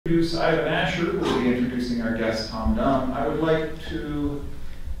Ivan Ascher, who will be introducing our guest, Tom Dumm. I would like to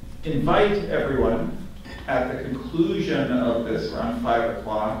invite everyone at the conclusion of this, around 5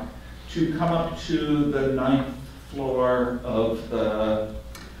 o'clock, to come up to the 9th floor of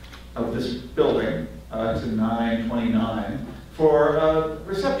this building, to 929, for a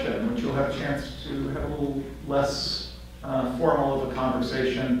reception, in which you'll have a chance to have a little less formal of a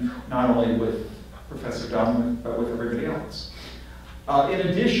conversation, not only with Professor Dumm, but with everybody else. In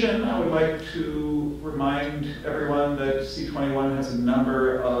addition, I would like to remind everyone that C21 has a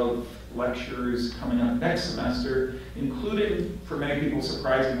number of lectures coming up next semester, including, for many people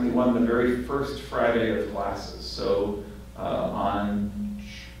surprisingly, one the very first Friday of classes. So on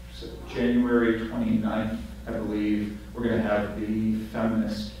January 29th, I believe, we're going to have the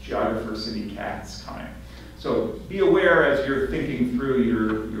feminist geographer Cindy Katz coming. So be aware as you're thinking through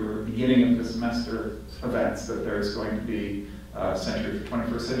your beginning of the semester events that there's going to be a Center for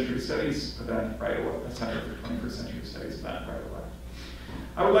 21st Century Studies event right away, a Center for 21st Century Studies event right away.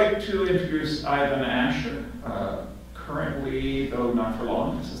 I would like to introduce Ivan Ascher, currently, though not for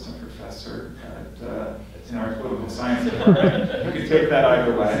long, assistant professor in our political science department. You can take that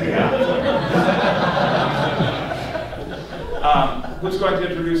either way. Yeah. Who's going to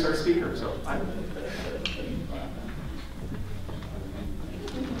introduce our speaker? So,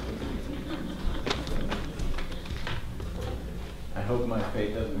 I hope my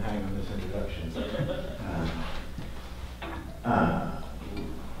fate doesn't hang on this introduction.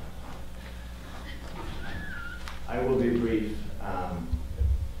 I will be brief.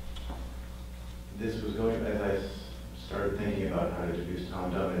 This was going, as I started thinking about how to introduce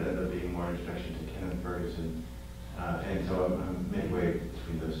Tom Dumm, it ended up being more introduction to Ken and Ferguson. And so I'm midway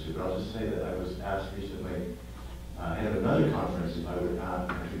between those two. But I'll just say that I was asked recently at another conference if I would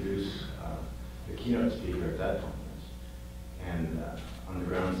introduce the keynote speaker at that conference. And on the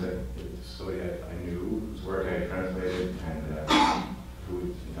grounds that it's somebody I knew, whose work I had translated, and who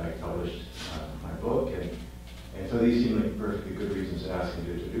in fact published my book. And so these seemed like perfectly good reasons to ask me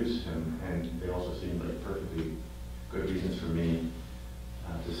to introduce him, and they also seemed like perfectly good reasons for me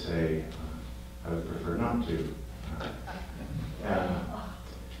to say I would prefer not to.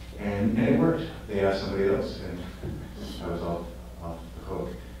 And it worked. They asked somebody else, and I was off the hook.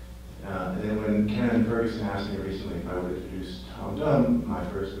 And then when Ken and Ferguson asked me recently if I would introduce Tom Dumm, my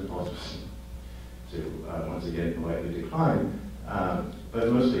first impulse was to once again politely decline. But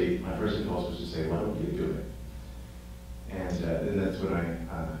mostly, my first impulse was to say, why don't you do it? And then that's when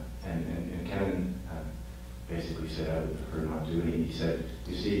and Ken basically said I would prefer not to. And he said,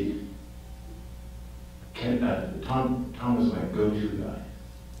 you see, Tom was my go-to guy.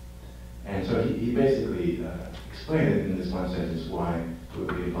 And so he basically explained it in this one sentence why it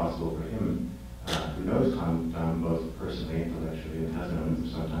would be impossible for him, who knows Tom Dumm both personally and intellectually and has known him for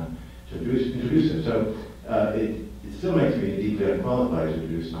some time, to introduce him. So it still makes me deeply unqualified to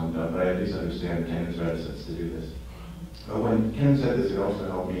introduce Tom Dumm, but I at least understand Ken's reticence to do this. But when Ken said this, it also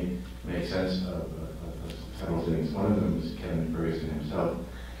helped me make sense of several things. One of them was Ken Ferguson himself,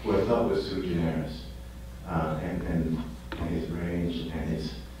 who I thought was sui generis, and his range and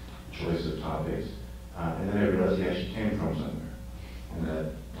his choice of topics. And then I realized he actually came from somewhere, and that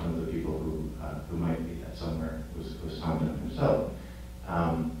one of the people who might be that somewhere was Tom Dumm himself,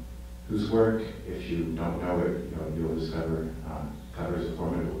 whose work, if you don't know it, you'll discover covers a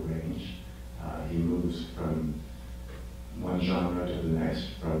formidable range. He moves from one genre to the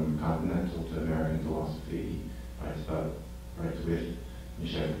next, from continental to American philosophy. He writes with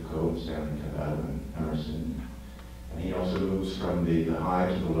Michel Foucault, Stanley Cavell, and Emerson. And he also moves from the high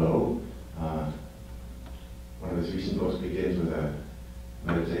to the low. One of his recent books begins with a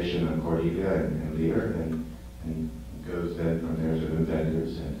meditation on Cordelia and Lear, and goes then from there to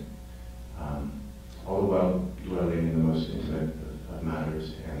inventors, and all the while dwelling in the most intimate of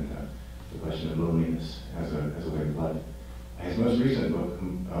matters and the question of loneliness as a way of life. His most recent book,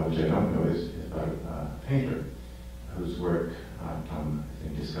 which I don't know, is about a painter whose work Tom, I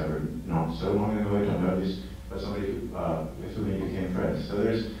think, discovered not so long ago, I don't know this, but somebody with whom he became friends. So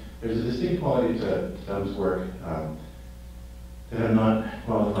there's a distinct quality to Dumm's work that I'm not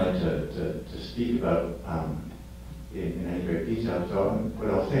qualified to speak about in any great detail. So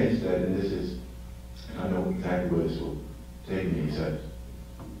what I'll say instead, and this is, I don't know exactly where this will take me, except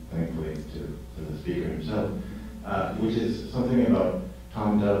thankfully to the speaker himself, which is something about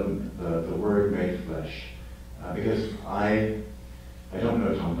Tom Dumm, the word made flesh. Because I don't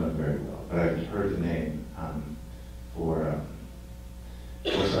know Tom Dumm very well, but I've heard the name for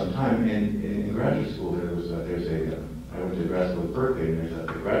some time. And in graduate school, I went to grad school at Berkeley, and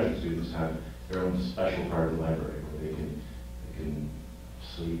the graduate students have their own special part of the library where they can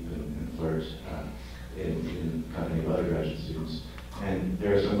sleep and flirt in company of other graduate students. And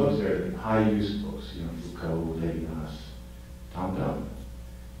there are some books there, high-use books, Foucault, Levinas, Dumm.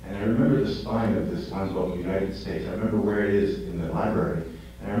 And I remember the spine of this one book, United States. I remember where it is in the library,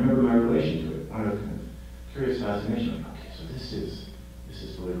 and I remember my relation to it. One of kind of curious fascination. Like, okay, so this is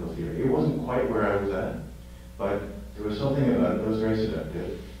political theory. It wasn't quite where I was at, but there was something about it that was very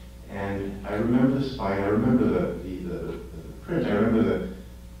seductive. And I remember the spine. I remember the print. I remember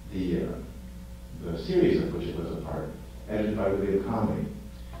the series of which it was a part, edited by William Conley.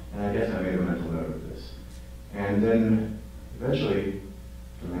 And I guess I made a mental note of this. And then eventually,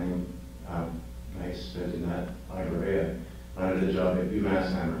 for many nights spent in that library, I landed a job at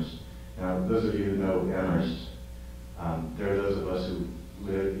UMass Amherst. Now, those of you who know Amherst, there are those of us who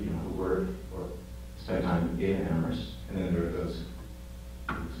live, who work or spend time in Amherst, and then there are those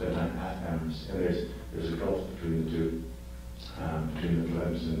who spend time at Amherst. And there's a gulf between the two, between the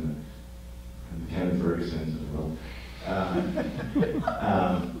Plebs and the Ken Fergusons of the world.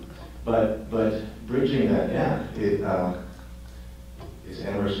 But bridging that gap is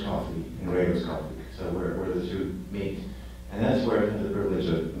Amherst coffee and Rago's coffee, so where the two meet. And that's where I've had the privilege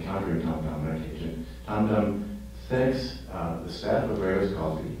of encountering Tom Dumm on occasion. Tom Dumm thanks the staff of Rago's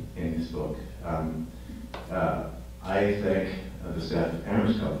Coffee in his book. I thank the staff of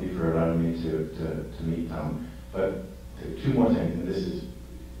Amherst Coffee for allowing me to meet Tom. But two more things, and this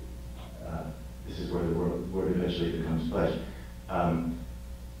is where the word eventually becomes flesh.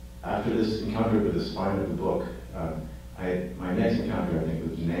 After this encounter with the spine of the book, my next encounter, I think,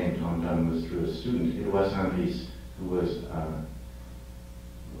 with the name Tom Dumm was through a student in West Amherst who was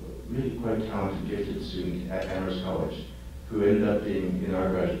really quite talented, gifted student at Amherst College, who ended up being in our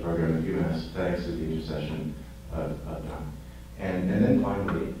graduate program at UMass thanks to the intercession of Dumm. And then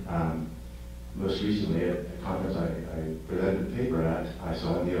finally, most recently at a conference I presented a paper at, I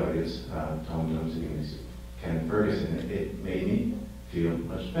saw in the audience Tom Dumm sitting next to Ken Ferguson. It made me feel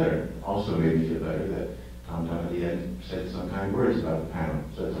much better. It also made me feel better that Tom Dumm at the end said some kind words about the panel.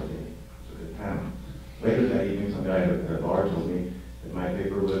 So it's okay, it's a good panel. Later that evening, some guy at the bar told me that my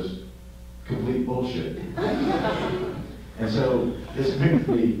paper was complete bullshit. And so this brings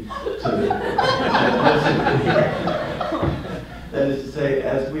me to that is to say,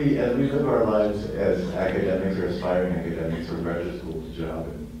 as we live our lives as academics or aspiring academics or graduate school job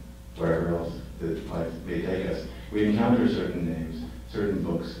and wherever else that life may take us, we encounter certain names, certain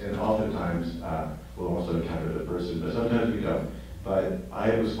books, and oftentimes we'll also encounter the person, but sometimes we don't. But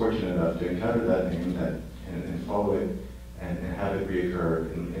I was fortunate enough to encounter that name and follow it and have it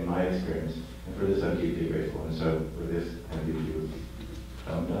reoccur in my experience. And for this, I'm deeply grateful. And so for this, I give you a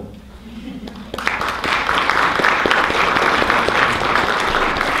thumb up.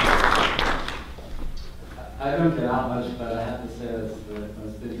 I don't get out much, but I have to say that's the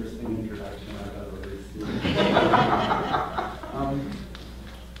most interesting introduction I've ever received.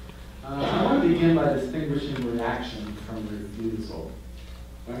 I want to begin by distinguishing reaction from refusal.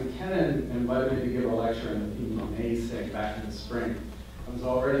 When Ken invited me to give a lecture on the theme of namesake back in the spring, I was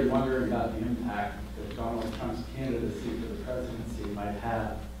already wondering about the impact that Donald Trump's candidacy for the presidency might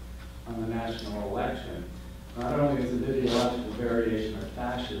have on the national election, not only as an ideological variation of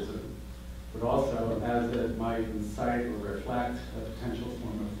fascism, but also as it might incite or reflect a potential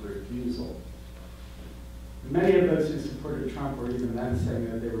form of refusal. Many of those who supported Trump were even then saying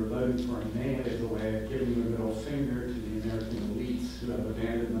that they were voting for him mainly as a way of giving the middle finger to the American elites who have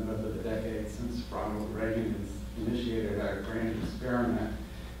abandoned them over the decades since Ronald Reagan has initiated our grand experiment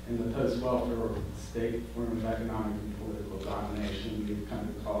in the post-welfare state form of economic and political domination we've come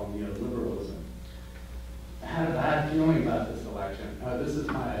to call neoliberalism. I had a bad feeling about this election. This is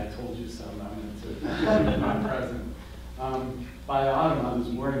my I told you so moment to not present. By autumn, I was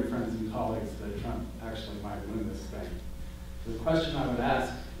warning friends and colleagues that Trump actually might win this thing. The question I would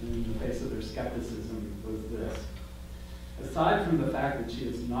ask in the face of their skepticism was this. Aside from the fact that she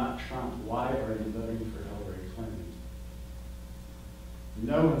is not Trump, why are you voting for Hillary Clinton?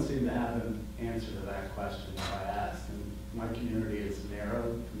 No one seemed to have an answer to that question if I asked. And my community is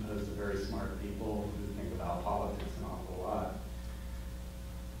narrow, composed of very smart people who think about politics an awful lot.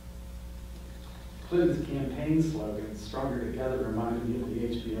 Clinton's campaign slogan, "Stronger Together," reminded me of the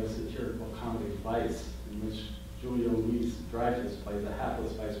HBO satirical comedy Vice, in which Julia Louis-Dreyfus plays a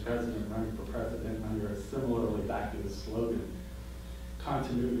hapless vice president running for president under a similarly vacuous slogan,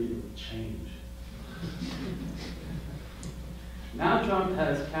 "Continuity with change." Now Trump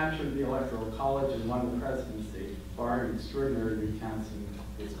has captured the Electoral College and won the presidency, barring extraordinary recounts in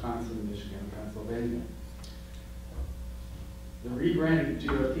Wisconsin, Michigan, and Pennsylvania. The rebranded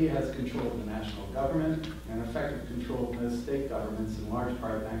GOP has control of the national government and effective control of most state governments, in large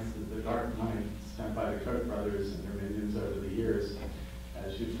part thanks to the dark money spent by the Koch brothers and their minions over the years,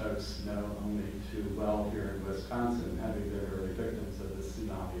 as you folks know only too well here in Wisconsin, having been early victims of the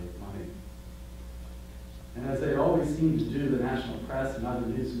tsunami of money. And as they always seem to do, the national press and other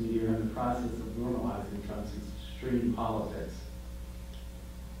news media are in the process of normalizing Trump's extreme politics.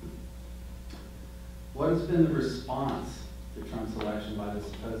 What has been the response to Trump's election by the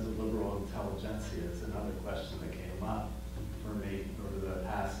supposed liberal intelligentsia is another question that came up for me over the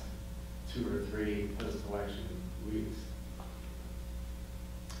past 2 or 3 post-election weeks.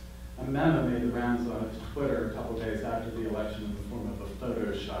 A memo made the rounds on Twitter a couple days after the election in the form of a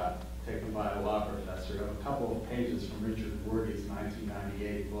Photoshop taken by a law professor of a couple of pages from Richard Rorty's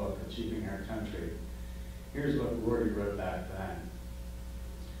 1998 book, Achieving Our Country. Here's what Rorty wrote back then.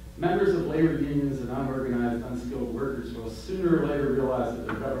 Members of labor unions and unorganized, unskilled workers will sooner or later realize that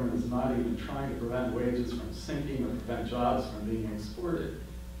their government is not even trying to prevent wages from sinking or prevent jobs from being exported.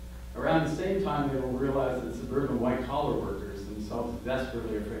 Around the same time, they will realize that suburban white-collar workers, themselves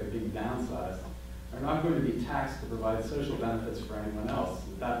desperately afraid of being downsized, are not going to be taxed to provide social benefits for anyone else.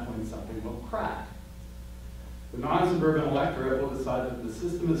 At that point, something will crack. The non-suburban electorate will decide that the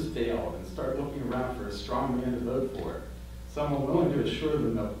system has failed and start looking around for a strong man to vote for. Someone willing to assure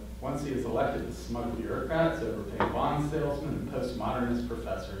them that once he is elected, the smug bureaucrats, overpaid bond salesmen, and postmodernist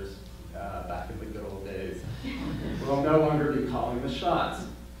professors, back in the good old days, will no longer be calling the shots.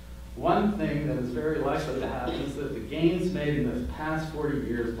 One thing that is very likely to happen is that the gains made in the past 40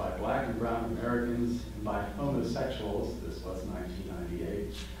 years by black and brown Americans and by homosexuals, this was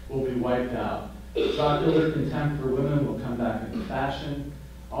 1998, will be wiped out. Popular contempt for women will come back into fashion.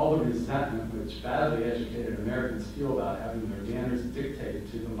 All the resentment which badly educated Americans feel about having their manners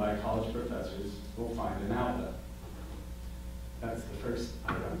dictated to them by college professors will find an outlet. That's the first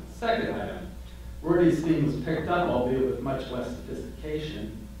item. Second item, Rorty's theme was picked up, albeit with much less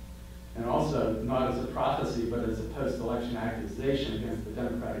sophistication, and also not as a prophecy, but as a post-election accusation against the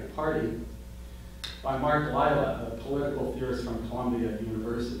Democratic Party, by Mark Lila, a political theorist from Columbia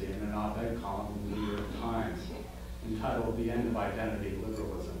University, in an op-ed column in the New York Times, entitled The End of Identity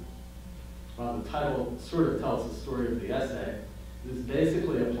Liberalism. While the title sort of tells the story of the essay, it is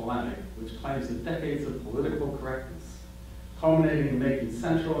basically a polemic which claims that decades of political correctness, culminating in making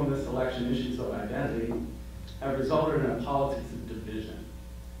central in this election issues of identity, have resulted in a politics of division.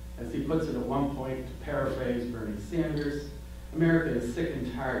 As he puts it at one point, to paraphrase Bernie Sanders, America is sick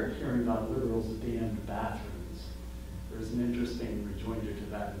and tired of hearing about liberals being in the bathrooms. There's an interesting rejoinder to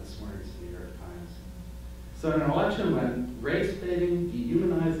that in this morning's New York Times. So in an election when race-baiting,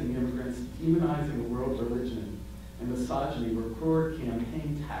 dehumanizing immigrants, demonizing the world religion, and misogyny were core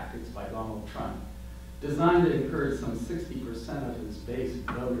campaign tactics by Donald Trump, designed to encourage some 60% of his base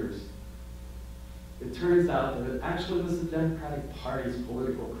voters, it turns out that it actually was the Democratic Party's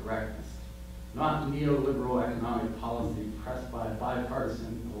political correctness, not neoliberal economic policy pressed by a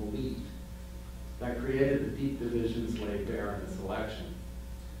bipartisan elite, that created the deep divisions laid bare in this election.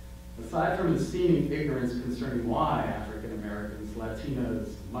 Aside from the seeming ignorance concerning why African Americans,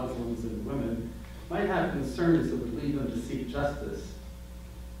 Latinos, Muslims, and women might have concerns that would lead them to seek justice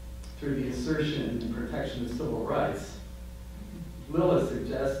through the assertion and protection of civil rights, Lila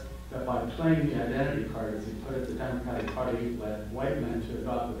suggests that by playing the identity card, as he put it, the Democratic Party led white men to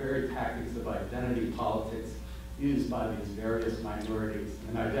adopt the very tactics of identity politics used by these various minorities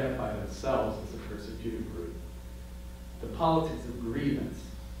and identify themselves as a persecuted group. The politics of grievance,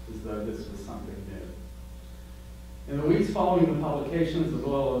 as though this was something new. In the weeks following the publications of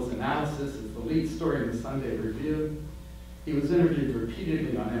Lila's analysis as the lead story in the Sunday Review, he was interviewed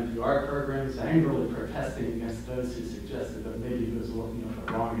repeatedly on NPR programs, angrily protesting against those who suggested that maybe he was looking at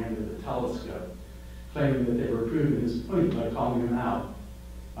the wrong end of the telescope, claiming that they were proving his point by calling him out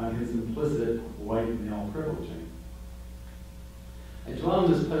on his implicit white male privileging. I dwell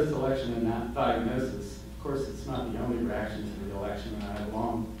on this post-election diagnosis. Of course, it's not the only reaction to the election, and I have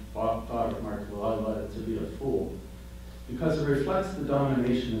long thought of Mark Lila to be a fool, because it reflects the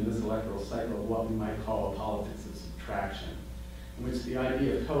domination in this electoral cycle of what we might call a politics of subtraction, in which the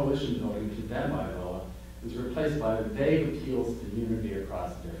idea of coalition building condemned by Lila is replaced by the vague appeals to unity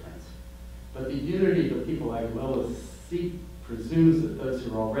across difference. But the unity that people like Lila seek presumes that those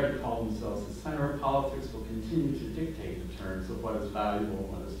who already call themselves the center of politics will continue to dictate the terms of what is valuable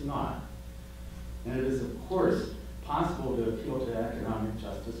and what is not. And it is, of course, possible to appeal to economic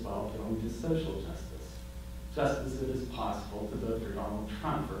justice while appealing to social justice. Just as it is possible to vote for Donald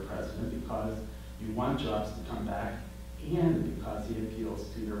Trump for president because you want jobs to come back and because he appeals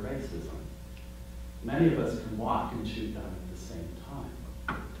to your racism. Many of us can walk and chew gum at the same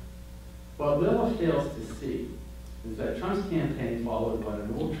time. What Lilla fails to see is that Trump's campaign followed what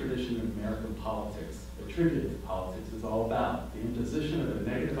an old tradition of American politics, attributive politics, is all about: the imposition of a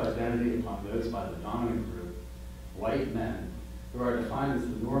negative identity upon those by the dominant group, white men, who are defined as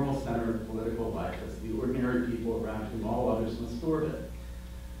the normal center of political life, as the ordinary people around whom all others must orbit.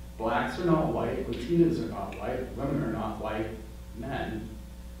 Blacks are not white, Latinos are not white, women are not white men.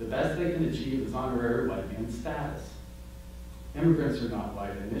 The best they can achieve is honorary white man status. Immigrants are not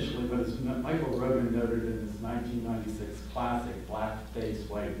white initially, but as Michael Rogan noted in his 1996 classic Black-Faced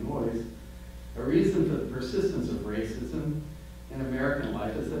White Noise, a reason for the persistence of racism in American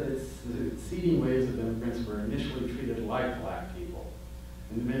life is that its succeeding waves of immigrants were initially treated like black people.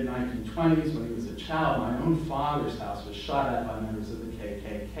 In the mid-1920s, when he was a child, my own father's house was shot at by members of the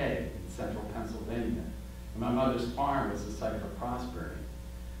KKK in central Pennsylvania, and my mother's farm was the site of a cross burning.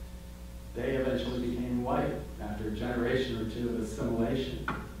 They eventually became white after a generation or two of assimilation,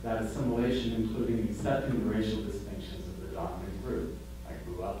 that assimilation including accepting the racial distinctions of the dominant group. I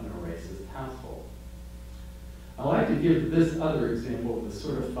grew up in a racist household. I like to give this other example of the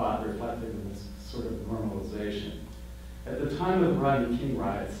sort of thought reflected in this sort of normalization. At the time of the Rodney King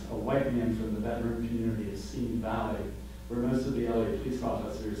riots, a white man from the bedroom community of Simi Valley, where most of the LA police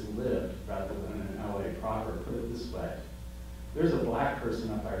officers lived rather than in LA proper, put it this way: there's a black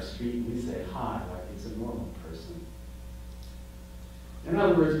person up our street and we say hi like he's a normal person. In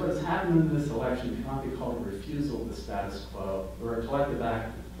other words, what has happened in this election cannot be called a refusal of the status quo or a collective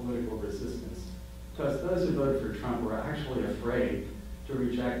act of political resistance, because those who voted for Trump were actually afraid to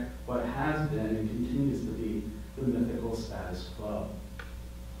reject what has been and continues to be the mythical status quo.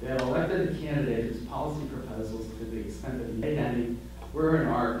 They have elected a candidate whose policy proposals, to the extent that he made any, were and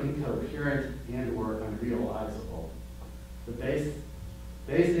are incoherent and or unrealizable. The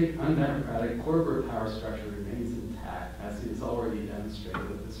basic undemocratic corporate power structure remains intact, as he has already demonstrated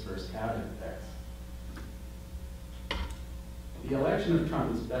with his first cabinet picks. The election of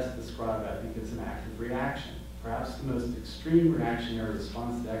Trump is best described, I think, as an act of reaction, perhaps the most extreme reactionary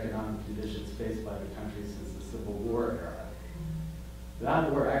response to economic conditions faced by the country since the Civil War era.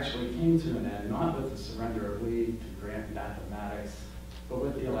 That war actually came to an end not with the surrender of leave to grant mathematics, but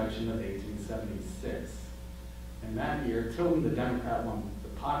with the election of 1876. In that year, Tilden, the Democrat, won the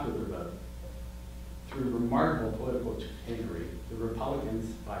popular vote. Through remarkable political chicanery, the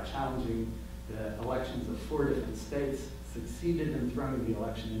Republicans, by challenging the elections of 4 different states, succeeded in throwing the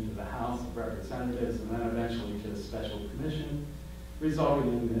election into the House of Representatives and then eventually to a special commission,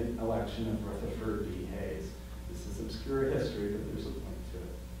 resulting in the election of Rutherford B. Hayes. This is obscure history, but there's a point to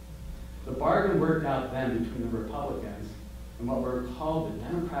it. The bargain worked out then between the Republicans and what were called the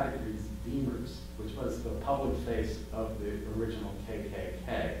Democratic Redeemers, which was the public face of the original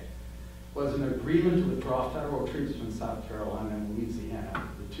KKK, was an agreement to withdraw federal troops from South Carolina and Louisiana,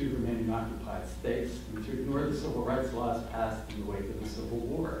 the 2 remaining occupied states, and to ignore the civil rights laws passed in the wake of the Civil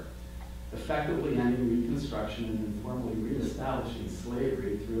War, effectively ending Reconstruction and informally reestablishing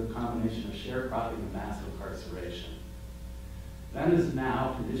slavery through a combination of sharecropping and mass incarceration. Then as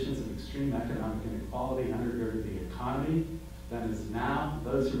now, conditions of extreme economic inequality undergirded the economy. Then as now,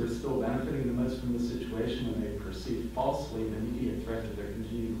 those who are still benefiting the most from the situation when they perceived falsely an immediate threat to their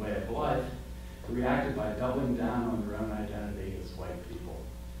continued way of life, reacted by doubling down on their own identity as white people.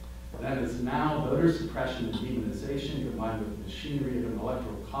 Then as now, voter suppression and demonization combined with the machinery of an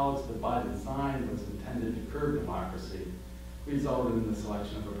electoral college that by design was intended to curb democracy, resulted in the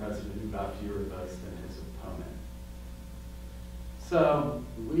selection of a president who got fewer votes than his opponent. So,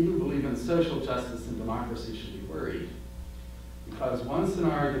 we who believe in social justice and democracy should be worried, because one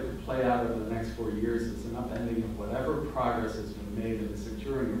scenario that could play out over the next 4 years is an upending of whatever progress has been made in the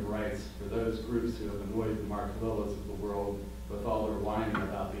securing of rights for those groups who have annoyed the Mark Villas of the world with all their whining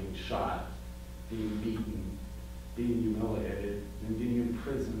about being shot, being beaten, being humiliated, and being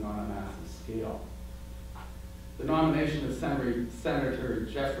imprisoned on a massive scale. The nomination of Senator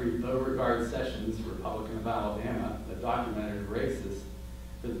Jeffrey Beauregard Sessions, Republican of Alabama, a documented racist,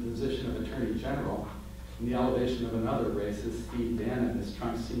 for the position of Attorney General, and the elevation of another racist, Steve Bannon, as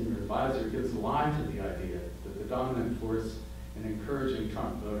Trump's senior advisor, gives line to the idea that the dominant force in encouraging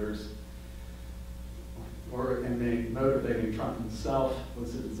Trump voters in motivating Trump himself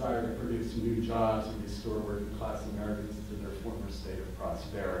was a desire to produce new jobs and restore working class Americans to their former state of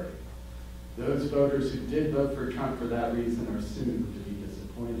prosperity. Those voters who did vote for Trump for that reason are soon to be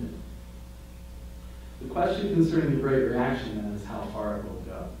disappointed. The question concerning the Great Reaction then is how far it will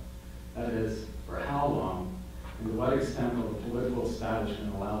go. That is, for how long and to what extent will the political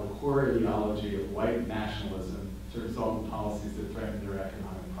establishment allow the core ideology of white nationalism to result in policies that threaten their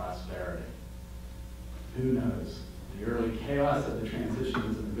economic prosperity? Who knows? The early chaos of the transition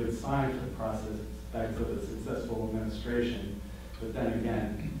isn't a good sign for the prospects of a successful administration, but then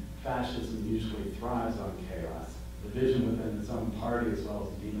again, fascism usually thrives on chaos, division within its own party as well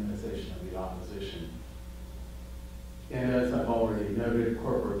as demonization of the opposition. And as I've already noted,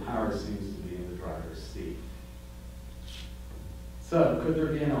 corporate power seems to be in the driver's seat. So, could there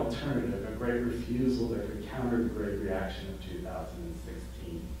be an alternative, a great refusal that could counter the great reaction of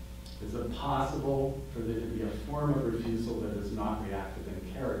 2016? Is it possible for there to be a form of refusal that is not reactive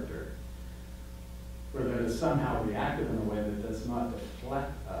in character, or that is somehow reactive in a way that does not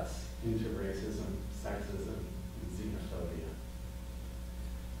deflect us into racism, sexism, and xenophobia?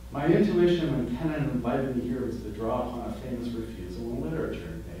 My intuition when Kennan invited me here was to draw upon a famous refusal in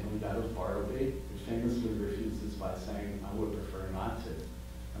literature, namely that of Bartleby, who famously refuses by saying, "I would prefer not to."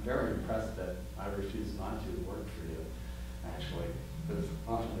 I'm very impressed that "I refuse not to" worked for you, actually, because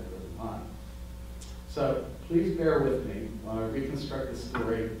often it does not. So please bear with me while I reconstruct the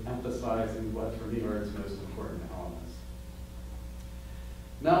story, emphasizing what for me are its most important elements.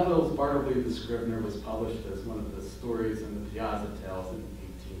 Melville's Bartleby the Scrivener was published as one of the stories in the Piazza Tales in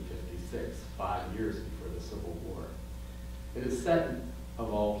 1856, 5 years before the Civil War. It is set,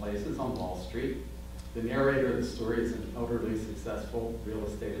 of all places, on Wall Street. The narrator of the story is an elderly, successful real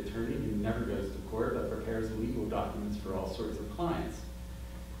estate attorney who never goes to court but prepares legal documents for all sorts of clients.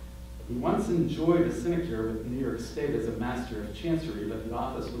 He once enjoyed a sinecure with New York State as a master of chancery, but the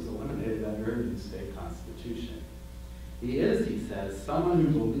office was eliminated under a new state constitution. He is, he says, someone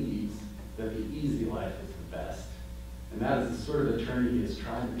who believes that the easy life is the best, and that is the sort of attorney he has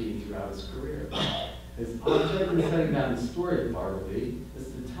tried to be throughout his career. His object in setting down the story of Bartleby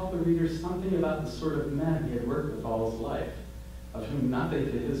is to tell the reader something about the sort of men he had worked with all his life, of whom nothing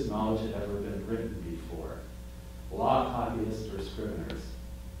to his knowledge had ever been written before, law copyists or scriveners.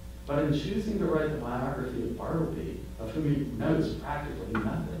 But in choosing to write the biography of Bartleby, of whom he knows practically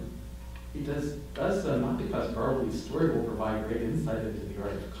nothing, he does so not because Bartleby's story will provide great insight into the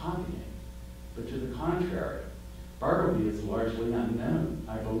art of copying, but to the contrary. Bartleby is largely unknown.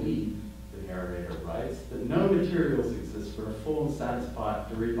 I believe, the narrator writes, that no materials exist for a full and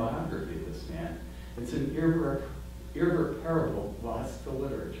satisfactory biography of this man. It's an irreparable loss to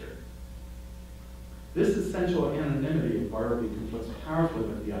literature. This essential anonymity of Bartleby conflicts powerfully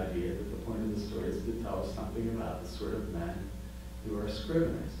with the idea that the point of the story is to tell us something about the sort of men who are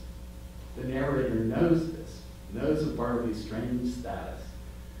scriveners. The narrator knows this, knows of Bartleby's strange status,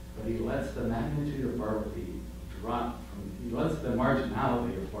 but he lets the magnitude of Bartleby drop from, he lets the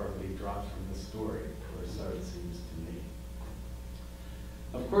marginality of Bartleby drop from the story, or so it seems to me.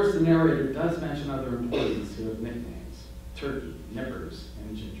 Of course, the narrator does mention other employees who have nicknames: Turkey, Nippers,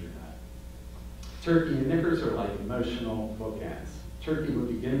 and Ginger Nut. Turkey and Nippers are like emotional bookends. Turkey would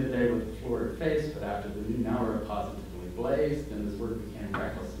begin the day with a florid face, but after the noon hour it positively blazed, and his work became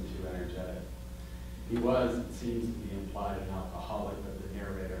reckless and too energetic. He was, it seems to be implied, an alcoholic, but the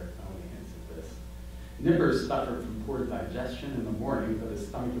narrator only hints at this. Nippers suffered from poor digestion in the morning, but his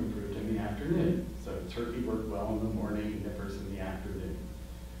stomach improved in the afternoon. So Turkey worked well in the morning, Nippers in the afternoon.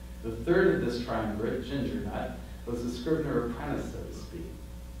 The third of this triumvirate, Ginger Nut, was a Scrivener apprentice, so to speak.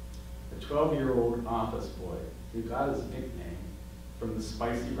 A 12-year-old office boy who got his nickname from the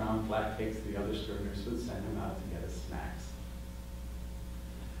spicy round flat cakes the other Scriveners would send him out to get his snacks.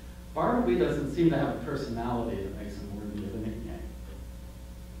 Bartleby doesn't seem to have a personality that makes him worthy of a nickname.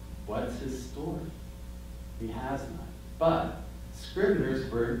 What's his story? He has none. But Scriveners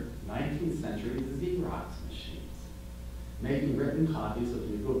were 19th century Xerox machines, making written copies of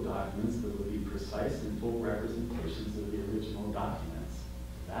legal documents that would be precise and full representations of the original documents.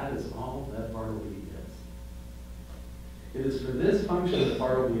 That is all that Bartleby is. It is for this function that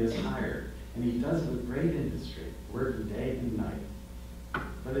Bartleby is hired, and he does with great industry, working day and night.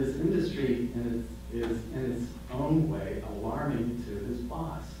 But his industry is in its own way alarming to his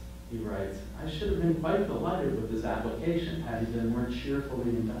boss. He writes, "I should have been quite delighted with his application had he been more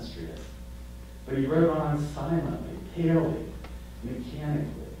cheerfully industrious." But he wrote on silently, palely,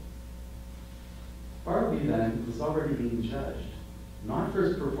 mechanically. Bartleby then was already being judged, not for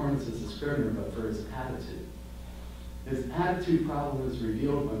his performance as a Scrivener, but for his attitude. His attitude problem is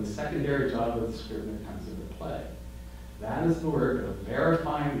revealed when the secondary job of the Scrivener comes into play. That is the work of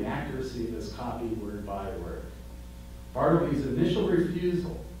verifying the accuracy of his copy word by word. Bartleby's initial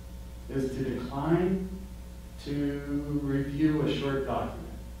refusal is to decline to review a short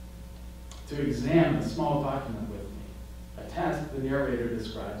document, to examine a small document with me, a task the narrator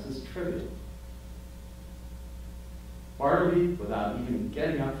describes as trivial. Bartleby, without even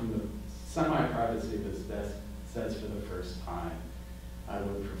getting up from the semi-privacy of his desk, says for the first time, "I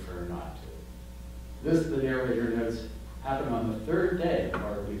would prefer not to." This, the narrator notes, happened on the third day of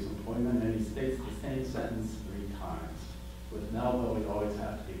Bartleby's employment, and he states the same sentence 3 times. With Melville, we always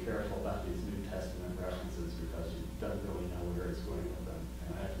have to be careful about these New Testament references because you don't really know where it's going with them,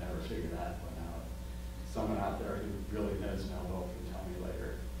 and I've never figured that one out. Someone out there who really knows Melville can tell me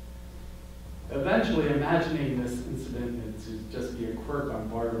later. Eventually, imagining this incident to just be a quirk on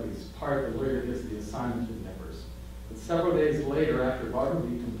Bartleby's part, the lawyer gives the assignment to Nippers. But several days later, after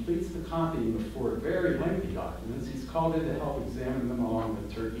Bartleby completes the copying of 4 very lengthy documents, he's called in to help examine them along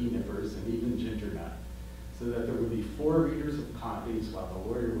with Turkey, Nippers, and even Ginger Nut, so that there would be 4 readers of copies while the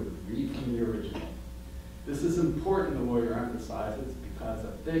lawyer would read from the original. This is important, the lawyer emphasizes, because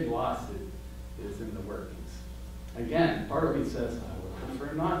a big lawsuit is in the workings. Again, Bartleby says, I would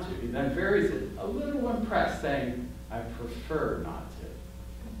prefer not to. He then varies it, a little impressed, saying, I prefer not to.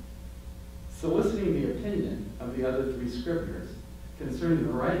 Soliciting the opinion of the other 3 scriveners concerning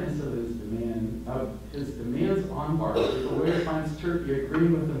the rightness of his demands on Bartleby, the lawyer finds Turkey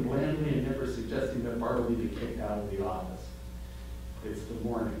agreeing with him blandly and never suggesting that Bartleby be kicked out of the office. It's the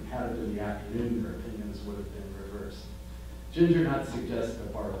morning. Had it been the afternoon, their opinions would have been reversed. Ginger Nut suggests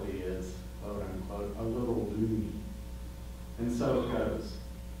that Bartleby is, quote unquote, a little loony. And so it goes.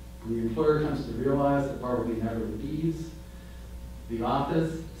 The employer comes to realize that Bartleby never leaves the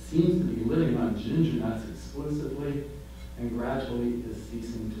office, seems to be living on Ginger Nuts exclusively, and gradually is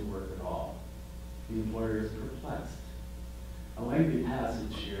ceasing to work at all. The employer is perplexed. A lengthy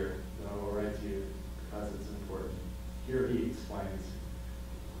passage here that I will write to you because it's important. Here he explains,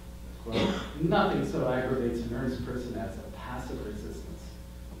 quote, nothing so aggravates an earnest person as a passive resistance.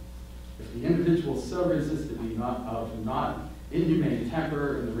 If the individual so resisted be of not inhumane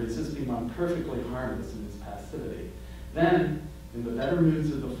temper and the resisting one perfectly harmless in his passivity, then in the better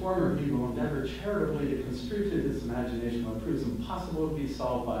moods of the former, he will endeavor charitably to construe to his imagination what proves impossible to be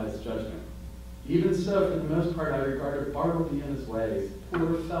solved by his judgment. Even so, for the most part, I regarded Bartleby in his ways.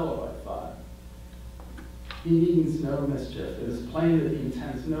 Poor fellow, I thought. He means no mischief. It is plain that he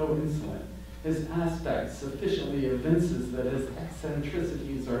intends no insolence. His aspect sufficiently evinces that his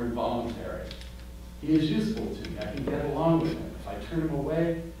eccentricities are involuntary. He is useful to me. I can get along with him. If I turn him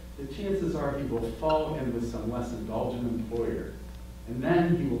away, the chances are he will fall in with some less indulgent employer. And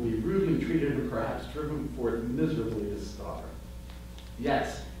then he will be rudely treated and perhaps driven forth miserably to starve.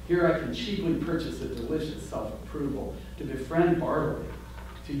 Yes, here I can cheaply purchase a delicious self-approval. To befriend Bartleby,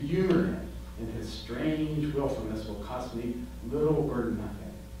 to humor him in his strange willfulness will cost me little or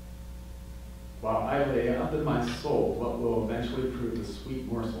nothing, while I lay up in my soul what will eventually prove a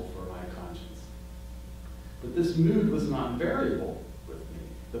sweet morsel for my conscience. But this mood was not variable with me.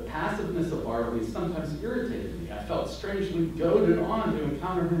 The passiveness of Bartleby sometimes irritated me. I felt strangely goaded on to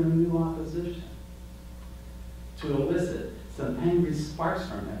encounter him in new opposition, to elicit some angry sparks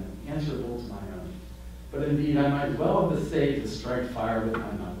from him answerable to my own. But indeed, I might well have essayed to strike fire with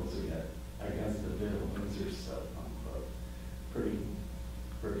my knuckles against a bit of Windsor soap, unquote. Pretty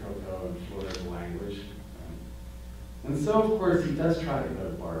rococo and florid language. And so, of course, he does try to go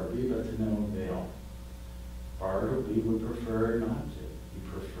to Bartleby, but to no avail. Bartleby would prefer not to. He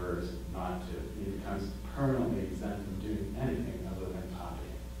prefers not to. He becomes permanently exempt from doing anything other than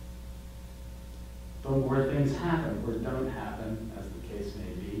copying. Though more things happen or don't happen, as the case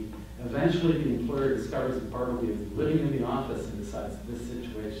may be, eventually the employer discovers that Bartleby is living in the office and decides this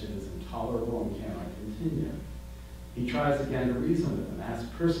situation is intolerable and cannot continue. He tries again to reason with him, ask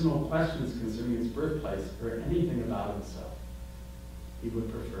personal questions concerning his birthplace or anything about himself. He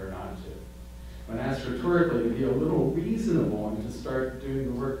would prefer not to. When asked rhetorically to be a little reasonable and to start doing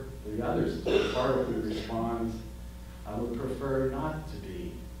the work the others do, Bartleby responds, I would prefer not to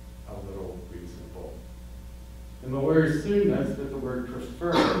be a little reasonable. And the lawyer soon notes that the word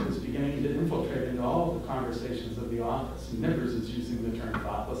prefer is beginning to infiltrate into all of the conversations of the office. Nippers is using the term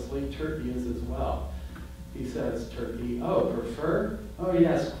thoughtlessly, Turkey is as well. He says, Turkey, oh, prefer? Oh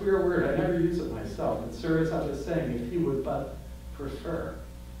yes, queer word, I never use it myself. But sir, as I was saying, if he would but prefer.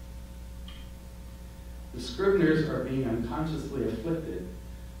 The Scriveners are being unconsciously afflicted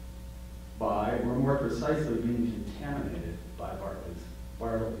by, or more precisely, being contaminated by Bartleby's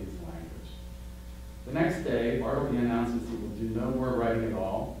language. The next day, Bartleby announces he will do no more writing at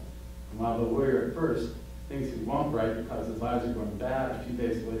all, and while the lawyer at first thinks he won't write because his eyes are going bad, a few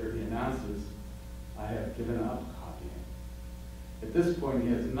days later he announces, I have given up copying. At this point, he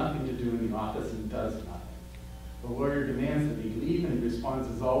has nothing to do in the office and does nothing. The lawyer demands that he leave, and he responds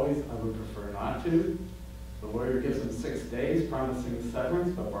as always, I would prefer not to. The lawyer gives him 6 days, promising a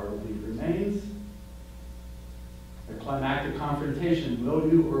severance, but Bartleby remains. The climactic confrontation, will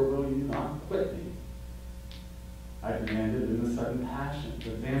you or will you not quit me? I demanded in a sudden passion,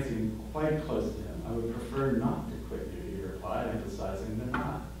 advancing quite close to him. I would prefer not to quit you, he replied, emphasizing the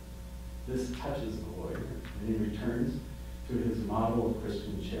not. This touches the lawyer, and he returns to his model of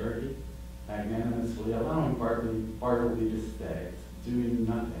Christian charity, magnanimously allowing Bartleby to stay, doing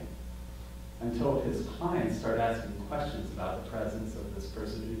nothing, until his clients start asking questions about the presence of this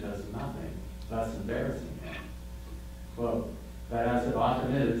person who does nothing, thus embarrassing him. Quote, that as it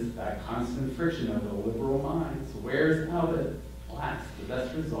often is, that constant friction of the liberal minds wears out at last the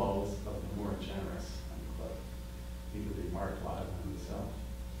best resolves of the more generous, unquote. He would remark live on himself.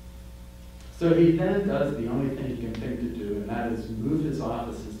 So he then does the only thing he can think to do, and that is move his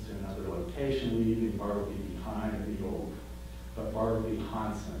offices to another location, leaving Bartleby behind in the old. But Bartleby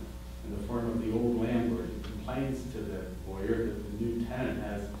haunts him in the form of the old landlord who complains to the lawyer that the new tenant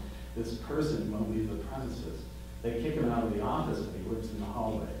has this person who won't leave the premises. They kick him out of the office when he works in the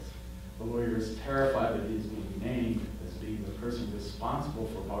hallways. The lawyer is terrified that he's being named as being the person responsible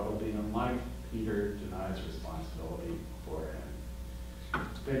for Bartleby, and like Peter, denies responsibility for him.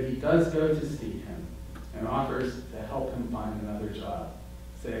 But he does go to see him and offers to help him find another job,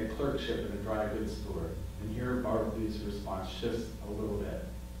 say a clerkship in a dry goods store. And here Bartleby's response shifts a little bit.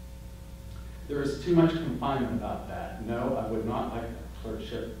 There is too much confinement about that. No, I would not like a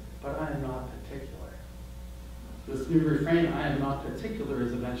clerkship, but I am not particular. This new refrain, I am not particular,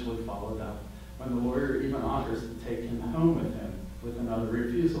 is eventually followed up when the lawyer even offers to take him home with him with another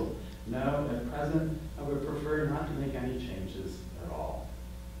refusal. No, at present, I would prefer not to make any changes at all.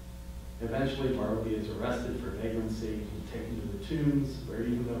 Eventually, Bartleby is arrested for vagrancy and taken to the Tombs, where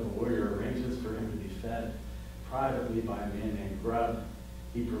even though the lawyer arranges for him to be fed privately by a man named Grubb,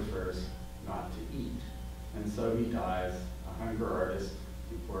 he prefers not to eat. And so he dies, a hunger artist,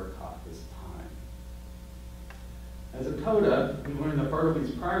 before Kafka's time. As a coda, we learn that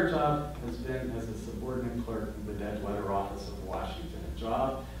Bartleby's prior job has been as a subordinate clerk in the dead letter office of Washington, a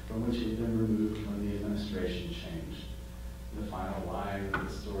job from which he had been removed when the administration changed. The final line of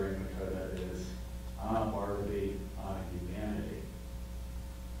the story in the coda is, ah, Bartleby, ah, humanity.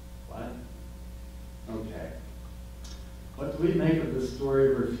 What? Okay. What do we make of the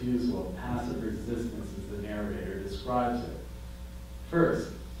story of refusal, of passive resistance as the narrator describes it?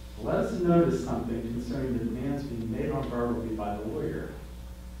 First, let us notice something concerning the demands being made on Bartleby by the lawyer.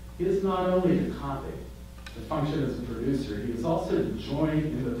 He is not only to copy, to function as a producer, he is also to join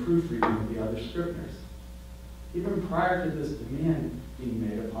in the proofreading of the other Scriveners. Even prior to this demand being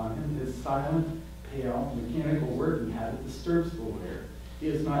made upon him, his silent, pale, mechanical working habit disturbs the lawyer. He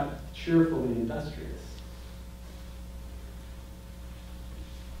is not cheerfully industrious.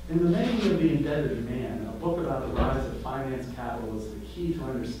 In The Making of the Indebted Man, a book about the rise of finance capital is the key to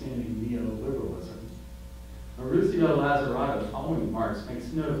understanding neoliberalism, Maurizio Lazzarato, following Marx,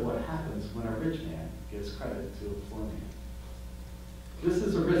 makes note of what happens when a rich man gives credit to a poor man. This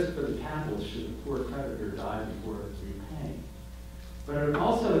is a risk for the capitalist should the poor creditor die before repaying. But it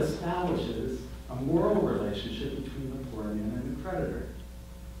also establishes a moral relationship between the poor man and the creditor.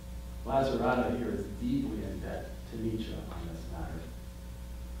 Lazzarato here is deeply in debt to Nietzsche on this matter.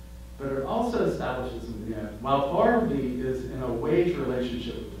 But it also establishes, while Bartleby is in a wage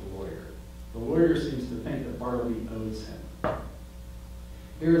relationship with the lawyer seems to think that Bartleby owes him.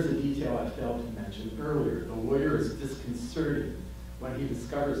 Here is a detail I failed to mention earlier. The lawyer is disconcerted when he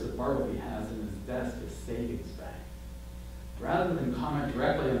discovers that Bartleby has in his desk a savings bank. Rather than comment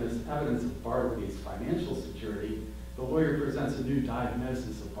directly on this evidence of Bartleby's financial security, the lawyer presents a new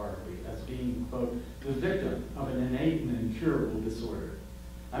diagnosis of Bartleby as being, quote, the victim of an innate and incurable disorder.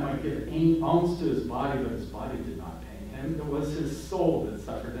 I might give alms to his body, but his body did not pay him. It was his soul that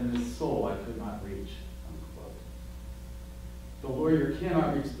suffered, and his soul I could not reach, unquote. The lawyer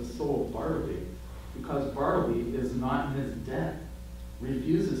cannot reach the soul of Bartleby because Bartleby is not in his debt,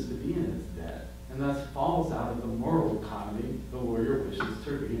 refuses to be in his debt, and thus falls out of the moral economy the lawyer wishes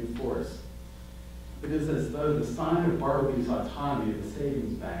to reinforce. It is as though the sign of Bartleby's autonomy of the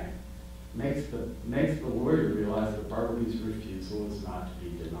savings bank makes the lawyer realize that Bartleby's refusal is not to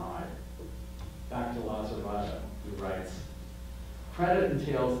be denied. Back to Lazzarato, who writes, credit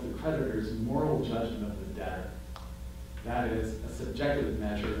entails the creditor's moral judgment of the debtor. That is, a subjective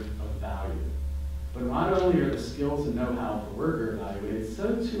measure of value. But not only are the skills and know-how of the worker evaluated,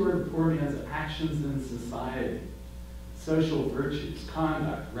 so too are the poor man's actions in society, social virtues,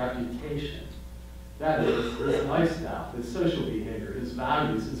 conduct, reputation. That is, his lifestyle, his social behavior, his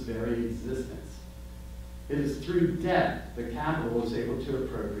values, his very existence. It is through debt that capital is able to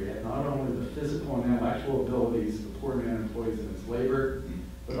appropriate not only the physical and intellectual abilities the poor man employs in his labor,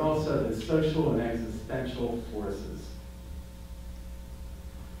 but also his social and existential forces.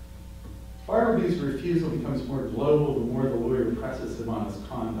 Bartleby's refusal becomes more global the more the lawyer presses him on his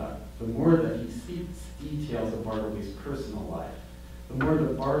conduct. the more that he seeks details of Bartleby's personal life, the more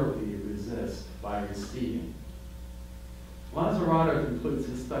that Bartleby resists by receding. Lazzarato concludes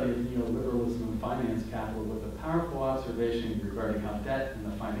his study of neoliberalism and finance capital with a powerful observation regarding how debt and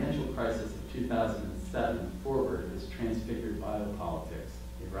the financial crisis of 2007 forward is transfigured biopolitics.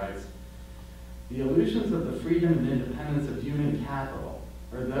 He writes, "The illusions of the freedom and independence of human capital,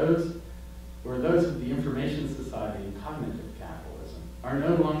 or those of the information society and cognitive capitalism, are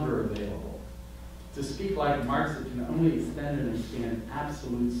no longer available. To speak like Marx, it can only extend and expand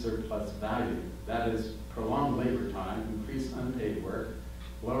absolute surplus value, that is, prolonged labor time, increase unpaid work,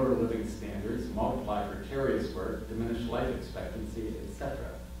 lower living standards, multiply precarious work, diminish life expectancy, etc."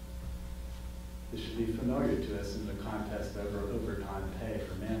 This should be familiar to us in the contest over overtime pay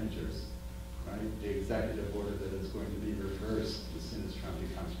for managers, right? The executive order that is going to be reversed as soon as Trump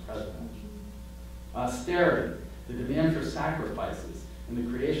becomes president. Austerity, the demand for sacrifices, and the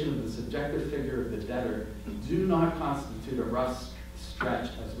creation of the subjective figure of the debtor do not constitute a rough stretch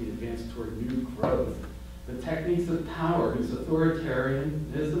as we advance toward new growth. The techniques of power, whose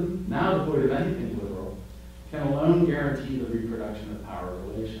authoritarianism, now devoid of anything liberal, can alone guarantee the reproduction of power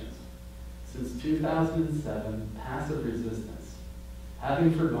relations. Since 2007, passive resistance,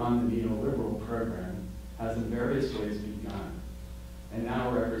 having forgone the neoliberal program, has in various ways begun, and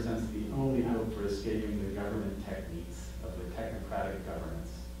now represents the only hope for escaping the government techniques of the technocratic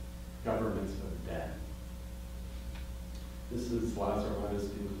governments of debt. This is Lazzarato's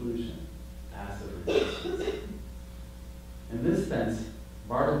conclusion, passive resistance. In this sense,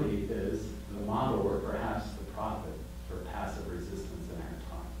 Bartleby is the model, or perhaps the prophet, for passive resistance in our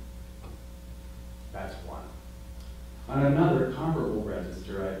time. That's one. On another comparable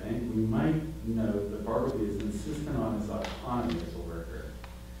register, I think, we might note that Bartleby is insistent on his autonomy as a worker.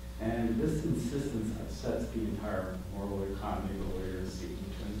 And this insistence upsets the entire moral economy the lawyer is seeking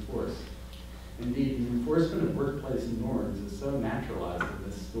to enforce. Indeed, the enforcement of workplace norms is so naturalized in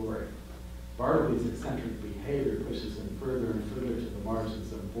this story. Bartleby's eccentric behavior pushes him further and further to the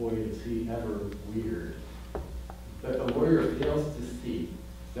margins, and boy, is he ever weird. But the lawyer fails to see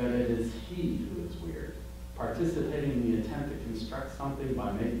that it is he who is weird, participating in the attempt to construct something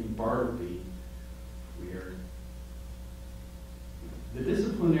by making Bartleby weird. The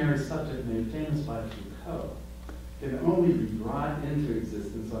disciplinary subject made famous by Foucault can only be brought into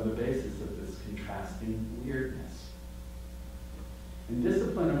existence on the basis of this contrasting weirdness. In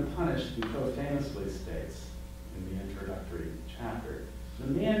Discipline and Punish, Foucault famously states in the introductory chapter, "The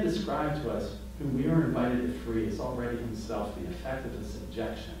man described to us, whom we are invited to free, is already himself the effect of a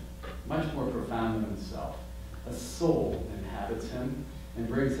subjection, much more profound than himself. A soul inhabits him and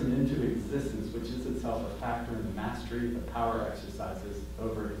brings him into existence, which is itself a factor in the mastery the power exercises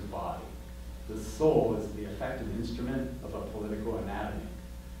over his body. The soul is the effective instrument of a political anatomy.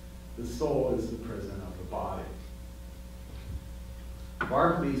 The soul is the prison of the body."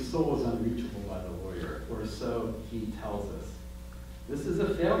 Bartleby's soul is unreachable by the lawyer, or so he tells us. This is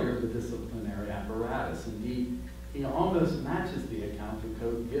a failure of the disciplinary apparatus. Indeed, he almost matches the account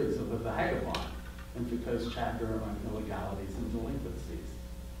Foucault gives of the vagabond in Foucault's chapter on illegalities and delinquencies.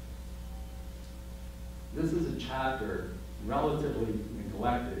 This is a chapter relatively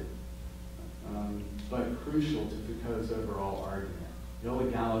neglected, but crucial to Foucault's overall argument.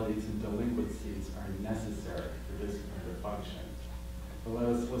 Illegalities and delinquencies are necessary for this kind of function. But let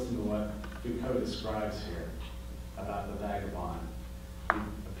us listen to what Foucault describes here about the vagabond who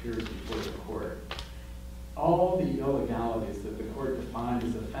appears before the court. All the illegalities that the court defined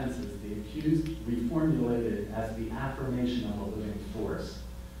as offenses, the accused reformulated as the affirmation of a living force.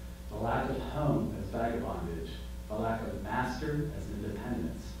 The lack of home as vagabondage, the lack of master as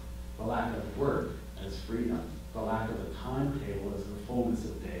independence, the lack of work as freedom, the lack of a timetable as the fullness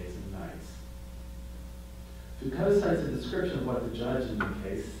of days and nights. Foucault cites a description of what the judge in the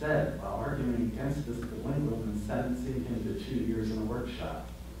case said while arguing against this delinquent and sentencing him to 2 years in a workshop.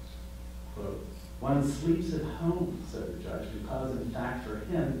 Quote, "One sleeps at home," said the judge, "because in fact for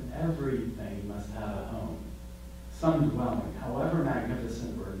him everything must have a home. Some dwelling, however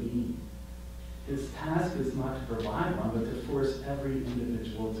magnificent or mean. His task is not to provide one, but to force every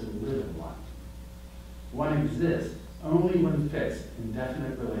individual to live in one. One exists only when fixed in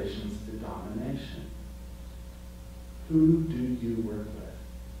definite relations to domination. Who do you work with?"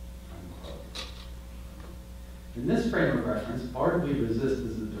 Unquote. In this frame of reference, Bartleby resists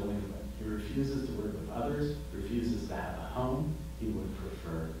as a delinquent. He refuses to work with others, refuses to have a home. He would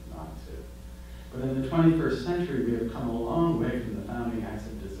prefer not to. But in the 21st century, we have come a long way from the founding acts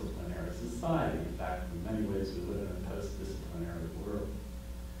of disciplinary society. In fact, in many ways, we live in a post-disciplinary world.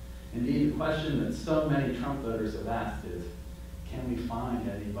 Indeed, the question that so many Trump voters have asked is, can we find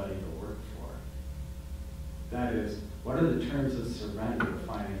anybody to work for? That is, what are the terms of surrender to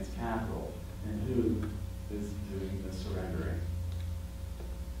finance capital, and who is doing the surrendering?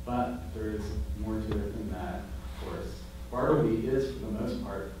 But there is more to it than that, of course. Bartleby is, for the most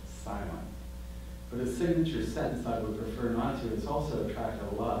part, silent. But his signature sentence, I would prefer not to, has also attracted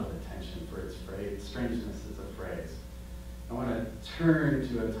a lot of attention for its strangeness as a phrase. I want to turn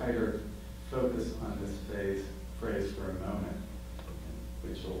to a tighter focus on this phrase for a moment,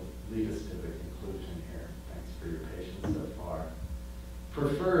 which will lead us to the conclusion here. Thanks for your patience so far.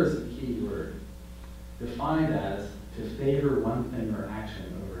 Prefer is the key word, defined as to favor one thing or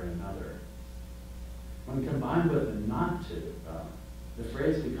action over another. When combined with the not to, the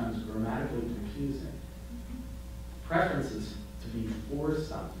phrase becomes grammatically confusing. Preference is to be for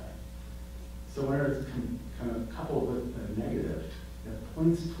something. So when it's coupled with a negative, it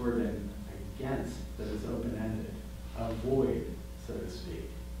points toward an against that is open-ended, avoid, so to speak,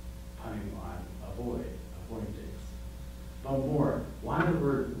 punning on avoidance. But more, why the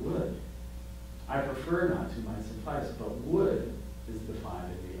word would? I prefer not to might suffice, but would is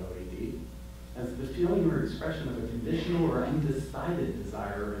defined in the OED as the feeling or expression of a conditional or undecided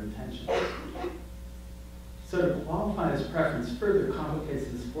desire or intention. So to qualify as preference further complicates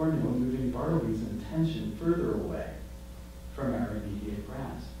this formula, moving Bartleby's intention further away from our immediate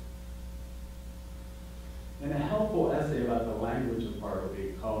grasp. In a helpful essay about the language of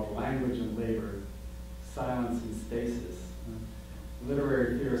Bartleby called Language and Labor, Silence and Stasis,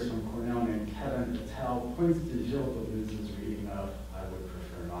 literary theorist from Cornell named Kevin Patel points to Gilles Deleuze's reading of I would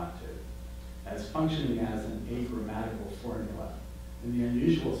prefer not to, as functioning as an agrammatical formula, in the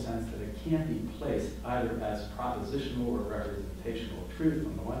unusual sense that it can't be placed either as propositional or representational truth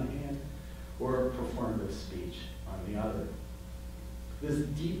on the one hand, or performative speech on the other. This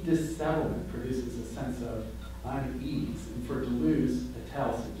deep dissettlement produces a sense of unease, and for Deleuze,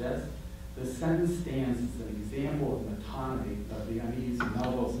 Patel suggests, the sentence stands as an example of metonymy of the unease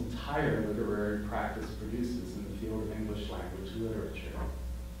Melville's entire literary practice produces in the field of English language literature.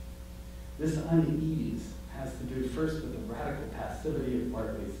 This unease has to do first with the radical passivity of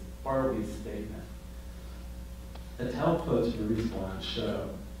Bartleby's statement. Patel quotes Refusal on show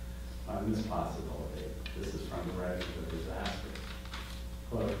on this possibility. This is from the writing of the disaster.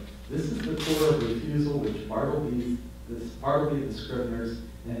 Quote, this is the core of refusal which Bartleby, the Scrivener's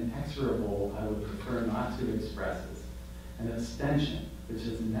inexorable, I would prefer not to expresses, an abstention which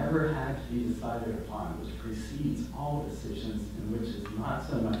has never had to be decided upon, which precedes all decisions and which is not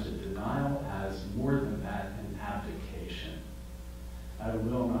so much a denial as more than that, an abdication. I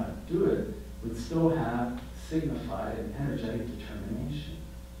will not do it would still have signified an energetic determination,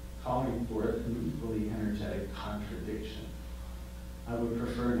 calling forth an equally energetic contradiction. I would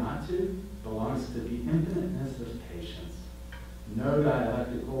prefer not to belongs to the infiniteness of patience. No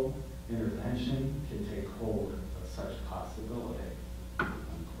dialectical intervention can take hold of such possibility.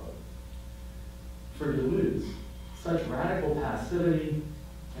 Unquote. For Deleuze, such radical passivity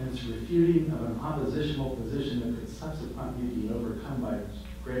and its refuting of an oppositional position that could subsequently be overcome by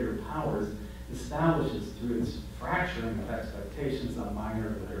greater powers establishes through its fracturing of expectations a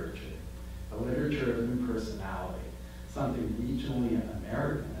minor literature, a literature of impersonality, something regionally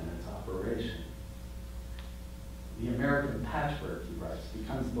American in its operation. The American patchwork, he writes,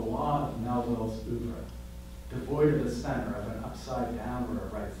 becomes the law of Melville's oeuvre, devoid of a center, of an upside down or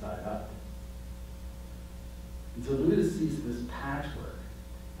a right side up. Deleuze sees this patchwork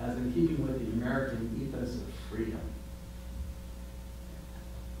as in keeping with the American ethos of freedom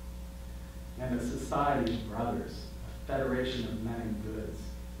and a society of brothers, a federation of men and goods,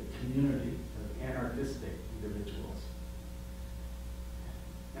 a community of anarchistic individuals.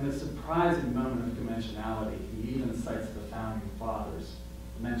 In a surprising moment of conventionality, he even cites the founding fathers,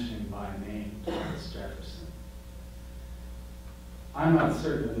 mentioning by name Thomas Jefferson. I'm not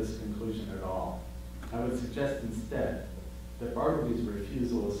certain of this conclusion at all. I would suggest instead that Bartleby's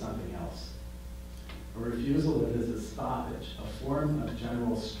refusal is something else. A refusal that is a stoppage, a form of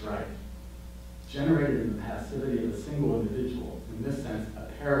general strife, generated in the passivity of a single individual, in this sense,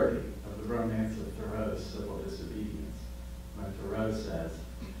 a parody of the romance of Thoreau's civil disobedience, when Thoreau says,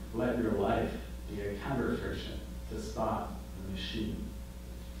 let your life be a counter-friction to stop the machine.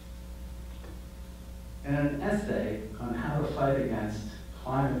 In an essay on how to fight against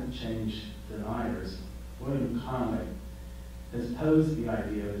climate change deniers, William Conley has posed the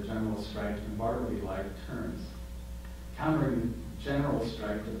idea of a general strike in Bartleby-like terms, countering general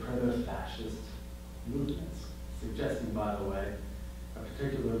strike to proto-fascist movements, suggesting, by the way, a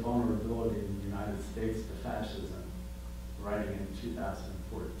particular vulnerability in the United States to fascism, writing in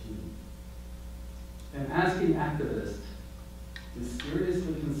 2014. In asking activists is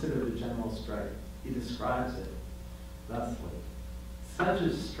seriously consider the general strike. He describes it thusly. Such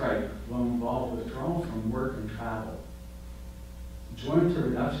a strike will involve withdrawal from work and travel, joined to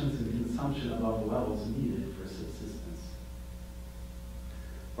reductions in consumption above levels needed for subsistence.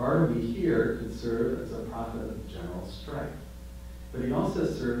 Bartleby here could serve as a prophet of the general strike, but he also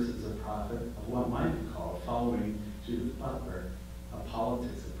serves as a prophet of what might be called, following Judith Butler, a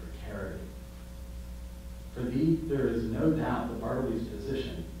politics of precarity. For there is no doubt that Bartleby's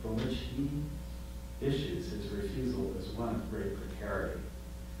position, from which he issues his refusal, is one of great precarity,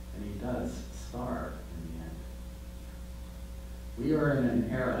 and he does starve in the end. We are in an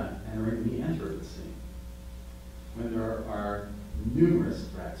era entering the Anthropocene, when there are numerous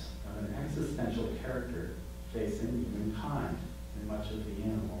threats of an existential character facing humankind in much of the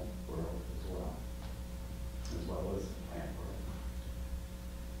animal world as well as the plant world.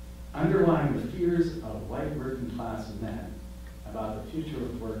 Underlying the fears of white working class men about the future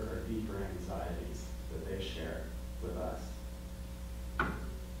of work are deeper anxieties that they share with us.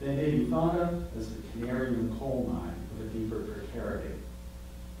 They may be thought of as the canary in the coal mine of a deeper precarity.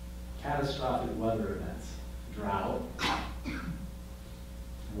 Catastrophic weather events, drought,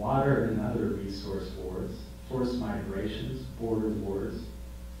 water and other resource wars, forced migrations, border wars,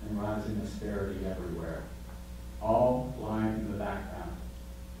 and rising austerity everywhere, all lying in the background,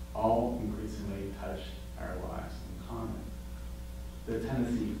 all increasingly touch our lives in common. The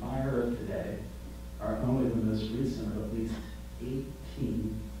Tennessee fire of today are only the most recent of at least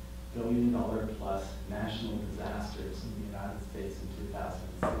 18 $1 billion plus national disasters in the United States in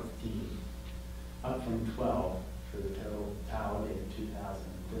 2016, up from 12 for the totality of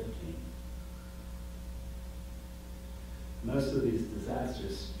 2015. Most of these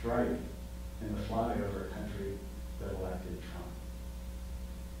disasters strike in the flyover country that elected Trump.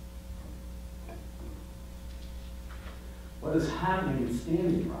 What is happening in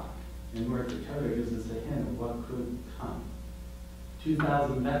Standing Rock in North Dakota gives us a hint of what could come.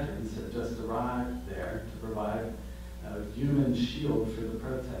 2,000 veterans have just arrived there to provide a human shield for the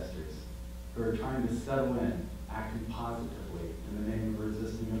protesters who are trying to settle in, acting positively in the name of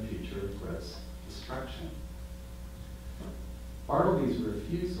resisting a future of gross destruction. Bartleby's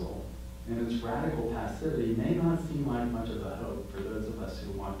refusal and its radical passivity may not seem like much of a hope for those of us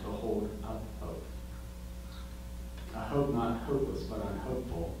who want to hold up hope. A hope not hopeless but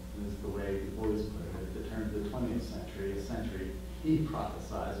unhopeful is the way Du Bois put it at the turn of the 20th century, a century he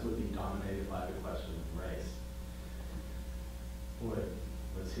prophesied would be dominated by the question of race. Boy,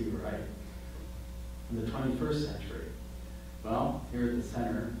 was he right. In the 21st century, well, here at the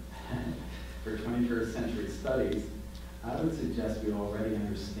Center for 21st Century Studies, I would suggest we already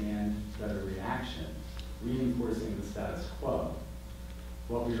understand that a reaction reinforcing the status quo,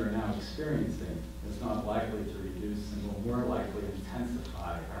 what we are now experiencing, is not likely to reduce and will more likely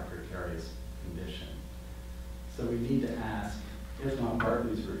intensify our precarious condition. So we need to ask, if not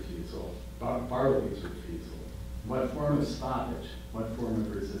Bartleby's refusal, what form of stoppage, what form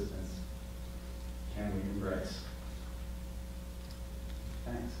of resistance can we embrace?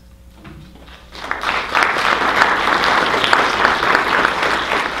 Thanks.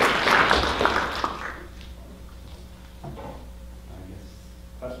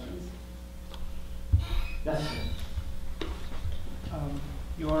 Questions? Yes, sir.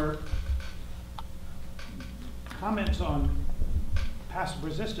 Your comments on passive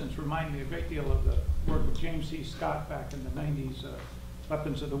resistance remind me a great deal of the work of James C. Scott back in the 90s,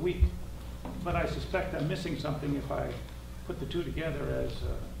 Weapons of the Weak. But I suspect I'm missing something if I put the two together as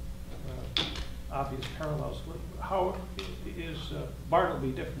obvious parallels. How is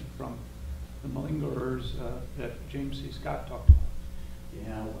Bartleby different from the malingerers that James C. Scott talked about?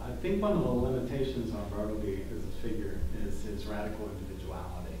 Yeah, I think one of the limitations on Bartleby as a figure is his radical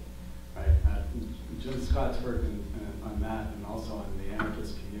individuality, right? Jim Scott's work on that and also on the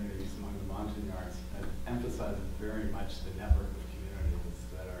anarchist communities among the Montagnards emphasizes very much the network of communities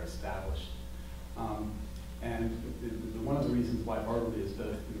that are established. And one of the reasons why Bartleby is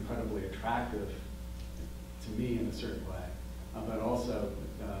both incredibly attractive to me in a certain way, but also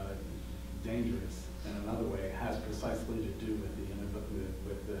dangerous in another way, has precisely to do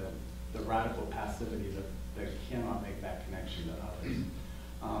with the radical passivity that cannot make that connection to others.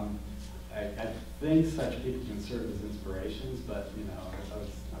 I think such people can serve as inspirations, but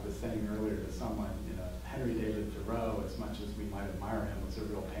I was saying earlier to someone, Henry David Thoreau, as much as we might admire him, was a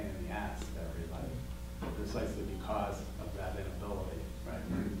real pain in the ass to everybody, precisely because of that inability, right?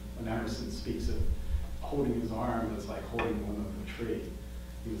 When Emerson speaks of holding his arm, it's like holding one of the tree.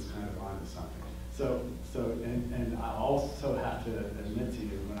 He was kind of onto something. And I also have to admit to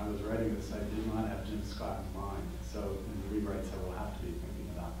you, when I was writing this, I did not have Jim Scott in mind. So in the rewrites, I will have to be thinking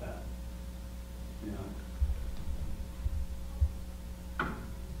about that.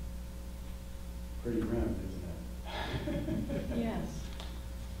 Pretty grim, isn't it? Yes.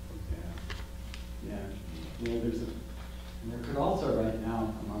 Yeah. There could also right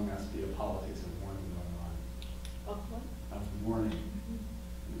now among us be a politics of mourning going on. Of what? Of mourning,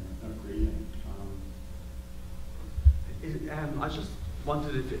 of grieving. I just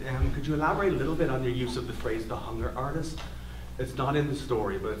wanted to, could you elaborate a little bit on your use of the phrase "the hunger artist"? It's not in the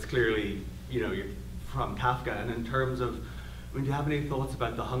story, but it's clearly, you're from Kafka. And in terms of, do you have any thoughts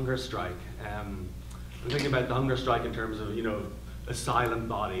about the hunger strike? I'm thinking about the hunger strike in terms of, a silent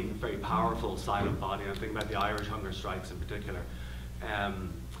body, a very powerful silent body. I'm thinking about the Irish hunger strikes in particular.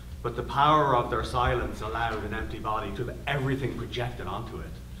 But the power of their silence allowed an empty body to have everything projected onto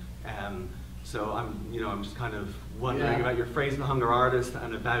it. So I'm just kind of wondering about your phrase "the hunger artist"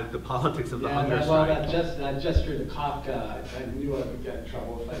 and about the politics of the hunger strike. That gesture to Kafka, I knew I would get in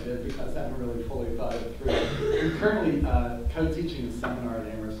trouble if I did because I haven't really fully thought it through. I'm currently co-teaching a seminar at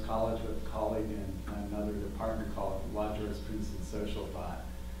Amherst College with a colleague in another department called Law, Jurisprudence, and Social Thought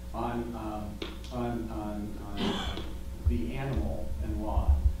on the animal in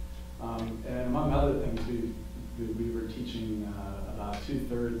law. And among other things, we were teaching about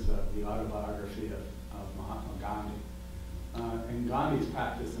 2/3 of the autobiography of Mahatma Gandhi. And Gandhi's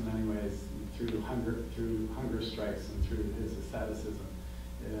practice in many ways through hunger strikes and through his asceticism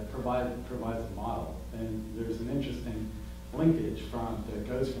provides a model. And there's an interesting linkage that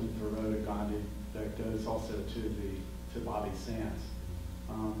goes from Thoreau to Gandhi that goes also to Bobby Sands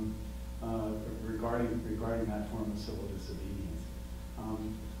regarding that form of civil disobedience.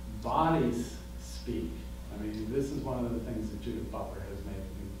 Bodies speak. I mean, this is one of the things that Judith Butler has made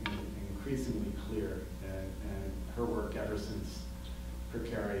increasingly clear in her work ever since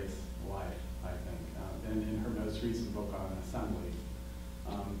Precarious Life, I think. And in her most recent book on assembly,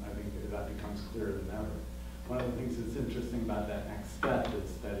 I think that becomes clearer than ever. One of the things that's interesting about that next step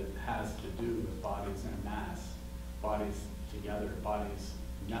is that it has to do with bodies en masse, bodies together, bodies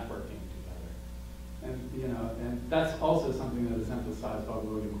networking together. And that's also something that is emphasized by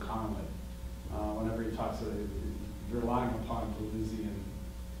William Conley. Whenever he talks about relying upon Deleuzian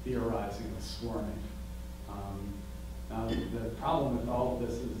theorizing of swarming. Now, the problem with all of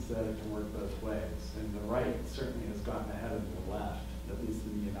this is that it can work both ways. And the right certainly has gotten ahead of the left, at least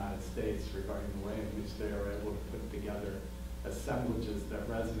in the United States, regarding the way in which they are able to put together assemblages that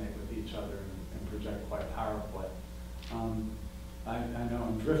resonate with each other and project quite powerfully. I know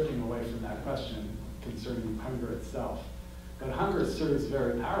I'm drifting away from that question concerning hunger itself. But hunger serves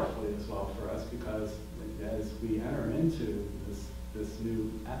very powerfully as well for us because as we enter into this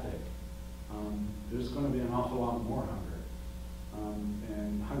new epoch, there's going to be an awful lot more hunger.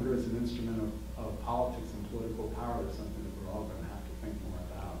 And hunger is an instrument of politics and political power is something that we're all going to have to think more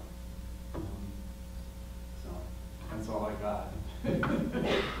about. So that's all I got.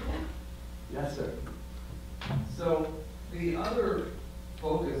 Yes, sir. So the other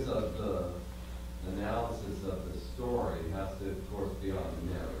focus of the analysis of the story has to, of course, be on the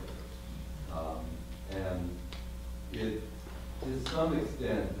narrative. And it, to some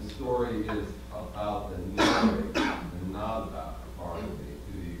extent, the story is about the narrative and not about Bartleby,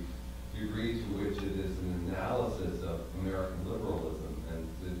 to the degree to which it is an analysis of American liberalism and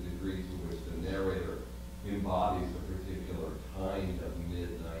the degree to which the narrator embodies a particular kind of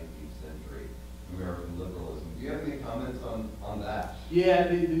mid-19th century American liberalism. Do you have any comments on that? Yeah,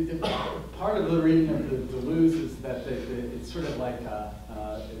 part of the reading of the Deleuze is that it's sort of like,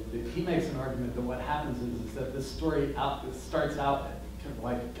 he makes an argument that what happens is that this story starts out kind of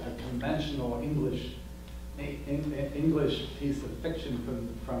like a conventional English piece of fiction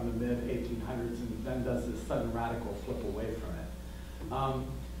from the mid-1800s and then does this sudden radical flip away from it.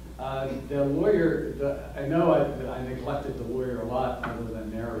 The lawyer, I know that I neglected the lawyer a lot other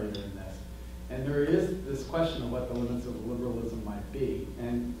than narrator in this. And there is this question of what the limits of liberalism might be.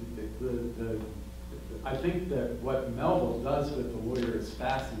 And I think that what Melville does with the lawyer is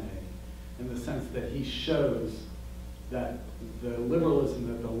fascinating in the sense that he shows that the liberalism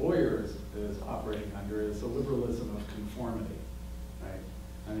that the lawyer is operating under is a liberalism of conformity, right?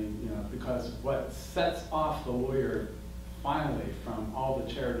 I mean, because what sets off the lawyer finally from all the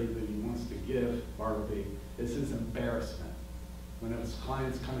charity that he wants to give Bartleby is his embarrassment when his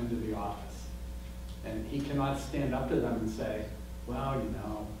clients come into the office. And he cannot stand up to them and say, well,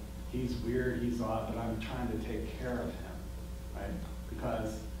 he's weird, he's odd, but I'm trying to take care of him, right?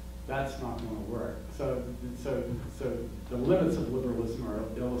 Because that's not going to work. So the limits of liberalism are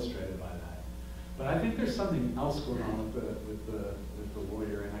illustrated by that. But I think there's something else going on with the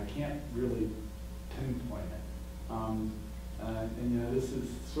lawyer, and I can't really pinpoint it. And you know, this is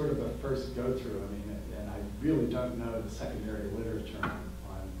sort of a first go-through. I mean, and I really don't know the secondary literature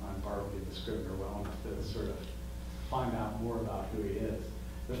on Bartleby, the Scrivener, well enough to sort of find out more about who he is.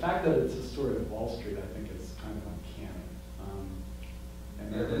 The fact that it's a story of Wall Street, I think, is kind of uncanny.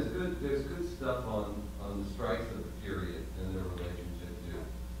 And yeah, there's good stuff on the strikes of the period and their relationship to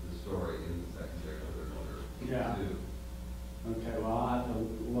the story in the secondary literature. Yeah. Too. Okay, well, I'll have to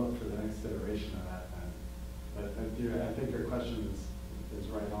look for the next iteration of that then. But I think your question is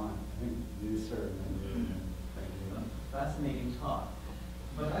right on. I think you, sir, and you. Fascinating talk.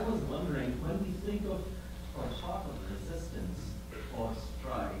 But I was wondering, when we think of or talk of resistance or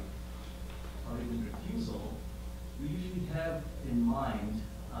strike or even refusal, we usually have in mind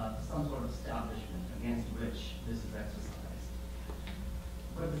some sort of establishment against which this is exercised.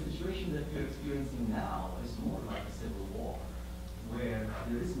 But the situation that we're experiencing now is more like a civil war, where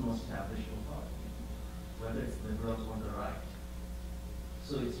there is no established authority, whether it's the liberals or the right.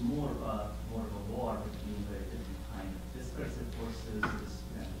 So it's more of a war between very different kinds of discursive forces,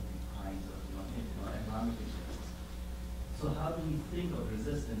 different kinds of economic interests. So how do we think of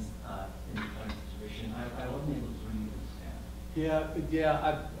resistance in the current situation? I wasn't able to really understand.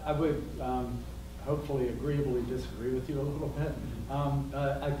 Yeah, I would hopefully agreeably disagree with you a little bit.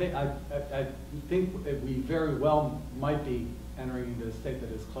 I think that we very well might be entering into a state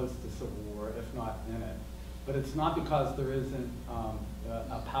that is close to civil war, if not in it. But it's not because there isn't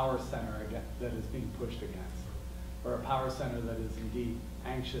a power center that is being pushed against, or a power center that is indeed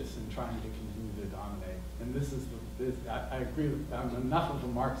anxious and trying to continue to dominate. And this is, I agree, I'm enough of a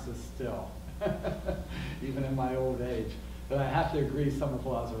Marxist still, even in my old age. But I have to agree some of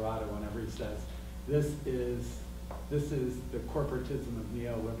Lazzarato whenever he says, this is the corporatism of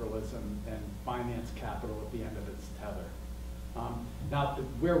neoliberalism and finance capital at the end of its tether. Now,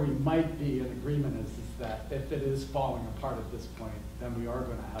 where we might be in agreement is that if it is falling apart at this point, then we are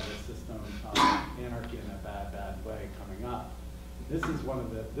going to have a system of anarchy in a bad way coming up. This is one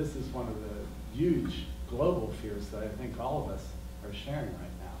of the huge global fears that I think all of us are sharing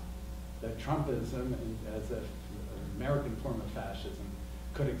right now. That Trumpism, as an American form of fascism,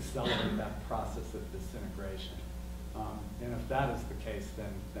 could accelerate that process of disintegration. And if that is the case,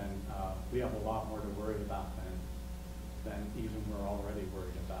 then we have a lot more to worry about than even we're already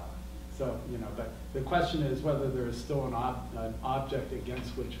worried about. So, you know, but the question is whether there is still an object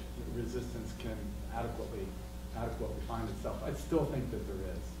against which resistance can adequately find itself. I still think that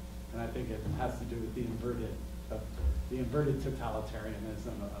there is, and I think it has to do with the inverted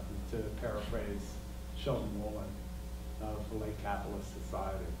totalitarianism, to paraphrase Sheldon Wolin, of the late capitalist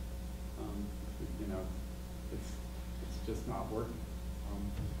society. You know, it's just not working.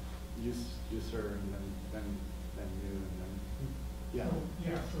 You sir, and then you, and then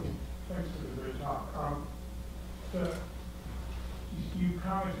yeah. So thanks for the great talk. You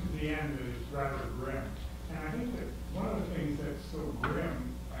commented at the end that it's rather grim, and I think that one of the things that's so grim,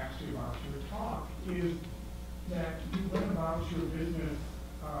 actually, about your talk is that you went about your business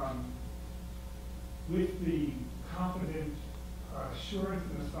with the confident assurance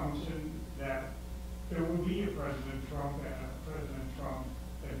and assumption that there will be a President Trump and a President Trump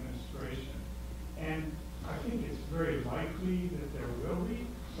administration. And I think it's very likely that there will be,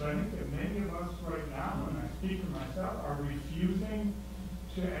 but I think that many of us right now, and I speak for myself, are refusing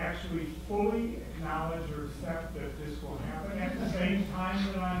to actually fully acknowledge or accept that this will happen. At the same time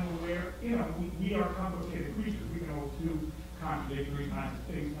that I'm aware, you know, we are complicated creatures. We can hold two contradictory kinds of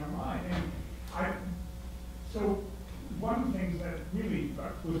things in our mind. And so one of the things that really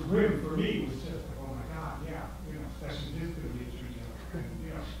was grim for me was just like, oh my God, yeah, you know, Sessions is going to be a true deal, and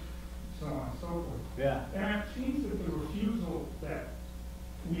you know, so on and so forth. Yeah. And it seems that the refusal that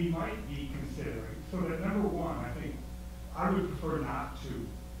we might be considering, so that number one, I think I would prefer not to.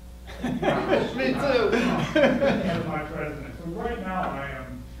 Me too. As my president. So right now I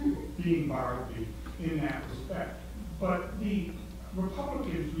am being Bartleby in that respect. But the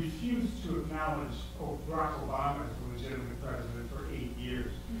Republicans refused to acknowledge Barack Obama as a legitimate president for 8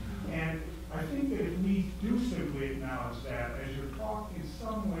 years. And I think that if we do simply acknowledge that, as your talk in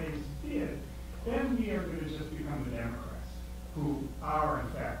some ways did, then we are going to just become the Democrats, who are in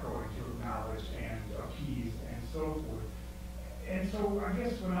fact going to acknowledge and appease and so forth. And so I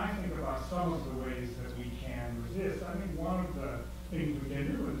guess when I think about some of the ways that we can resist, I think one of the things we can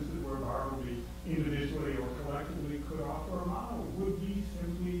do, and this is where Bartleby individually or collectively could offer a model, would be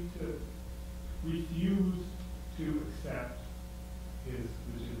simply to refuse to accept his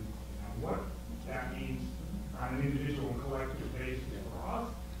legitimacy. Now, what that means on an individual and collective basis for us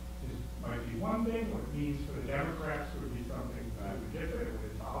might be one thing. What it means for the Democrats would be something different. It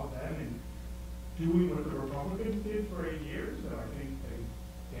would involve doing what the Republicans did for 8 years, that I think they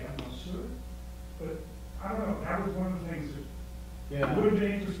damn well should. But I don't know, that was one of the things that Yeah. would have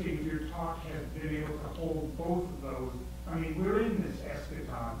been interesting if your talk had been able to hold both of those. I mean, we're in this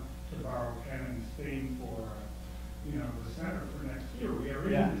eschaton, to borrow Kennan's theme for, the Center for next year. We are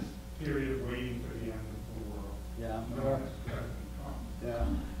Yeah. in this period of waiting for the end of the world. Yeah. known as President Trump.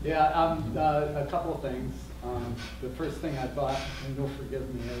 Yeah. A couple of things. The first thing I thought, and you'll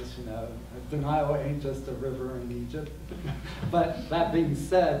forgive me, is, denial ain't just a river in Egypt. But that being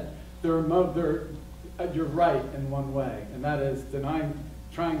said, you're right in one way, and that is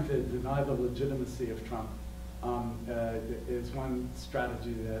trying to deny the legitimacy of Trump is one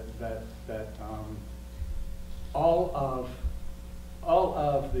strategy that all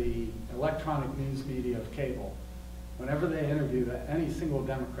of the electronic news media of cable, whenever they interview any single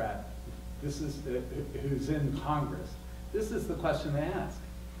Democrat, who's in Congress, this is the question they ask: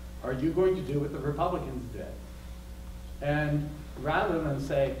 are you going to do what the Republicans did? And rather than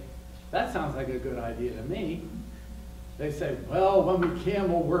say, that sounds like a good idea to me, they say, well, when we can,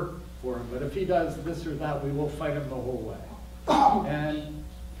 we'll work for him, but if he does this or that, we will fight him the whole way. And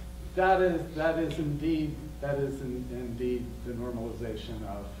that is indeed the normalization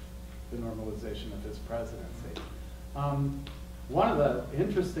of his presidency. One of the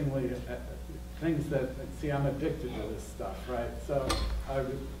interestingly things that, see, I'm addicted to this stuff, right? So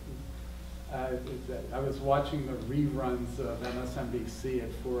I was watching the reruns of MSNBC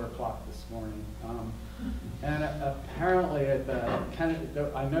at 4 o'clock this morning. And apparently at the Kennedy,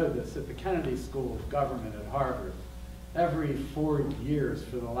 I know this, at the Kennedy School of Government at Harvard, every 4 years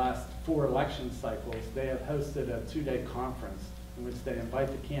for the last 4 election cycles, they have hosted a 2-day conference in which they invite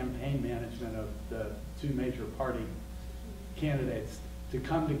the campaign management of the 2 major party candidates to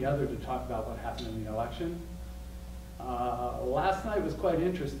come together to talk about what happened in the election. Last night was quite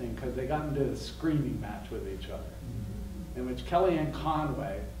interesting because they got into a screaming match with each other, in which Kellyanne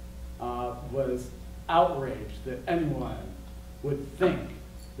Conway was outraged that anyone would think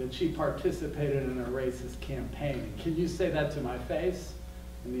that she participated in a racist campaign. Can you say that to my face?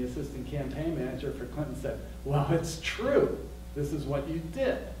 And the assistant campaign manager for Clinton said, well, it's true. This is what you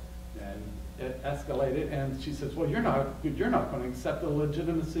did. And it escalated, and she says, well, you're not going to accept the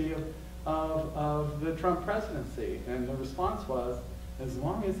legitimacy of the Trump presidency. And the response was, as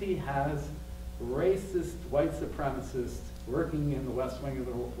long as he has racist white supremacists working in the West Wing of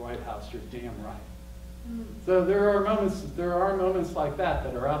the White House, you're damn right. So there are moments like that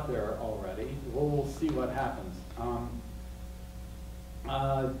are out there already. We'll see what happens.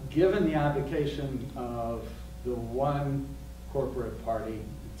 Given the abdication of the one corporate party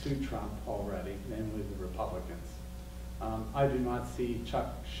to Trump already, namely the Republicans, I do not see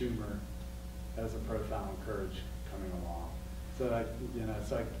Chuck Schumer as a profound courage coming along. So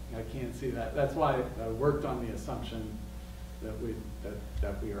I can't see that. That's why I worked on the assumption that we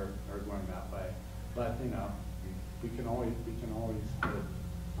are going that way. But we can always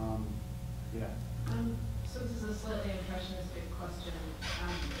yeah. So this is a slightly impressionistic question.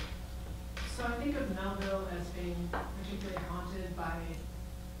 So I think of Melville as being particularly haunted by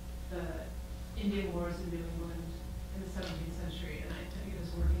the Indian Wars in New England in the 17th century, and I think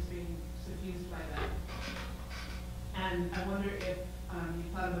his work is being suffused by that. And I wonder if you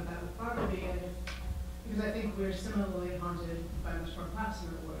thought about that with Bartleby, and because I think we're similarly haunted by much more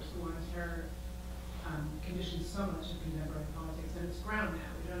proximate wars. The War on Terror conditions so much of contemporary politics, and it's ground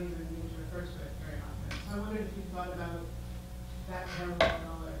now. We don't even need to refer to it very often. So I wondered if you thought about that parallel at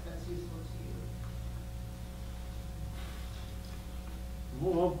all, or if that's useful to you.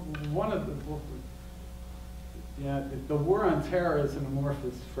 Well, the War on Terror is an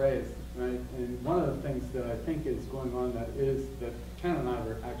amorphous phrase, right? And one of the things that I think is going on that Ken and I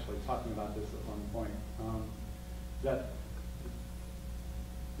were actually talking about this at one point, that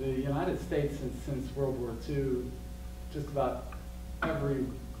the United States since World War II, just about every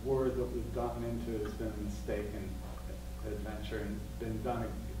war that we've gotten into has been a mistaken adventure and been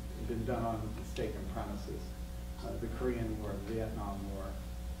done on mistaken premises. The Korean War, the Vietnam War,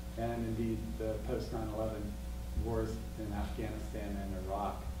 and indeed the post 9/11 wars in Afghanistan and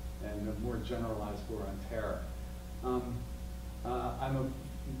Iraq, and the more generalized war on terror.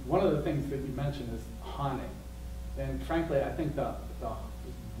 One of the things that you mentioned is haunting, and frankly, I think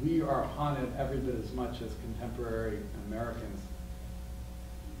we are haunted every bit as much as contemporary Americans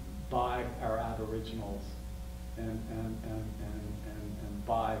by our aboriginals and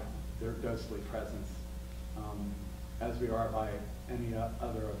by their ghostly presence, as we are by any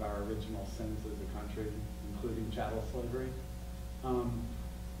other of our original sins as a country, including chattel slavery.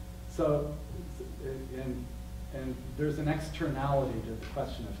 And there's an externality to the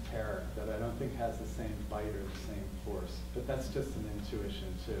question of terror that I don't think has the same bite or the same force, but that's just an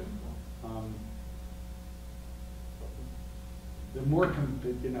intuition too. The more,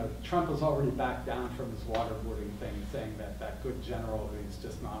 Trump has already backed down from his waterboarding thing, saying that that good general who he's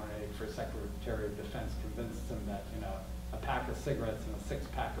just nominated for Secretary of Defense convinced him that, a pack of cigarettes and a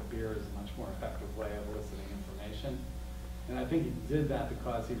six-pack of beer is a much more effective way of eliciting information. And I think he did that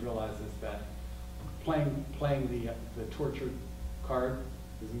because he realizes that playing the torture card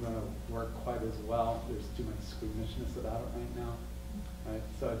isn't going to work quite as well. There's too much squeamishness about it right now. Right?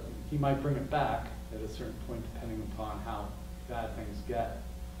 So he might bring it back at a certain point depending upon how bad things get.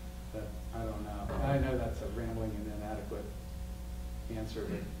 But I don't know. I know that's a rambling and inadequate answer,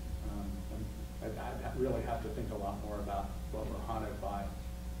 but I really have to think a lot more about what we're haunted by.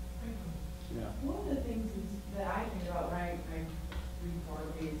 Yeah. One of the things that I think about when I read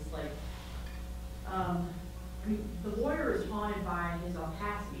Bartleby is like, the lawyer is haunted by his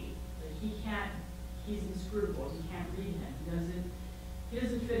opacity. Like he's inscrutable. You can't read him. He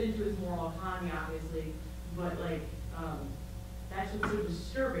doesn't fit into his moral economy, obviously, but like, that's what's so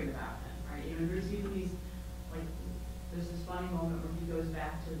disturbing about him, right? There's even these, like, there's this funny moment where he goes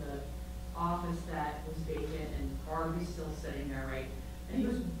back to the office that was vacant and Bartleby's still sitting there, right? And he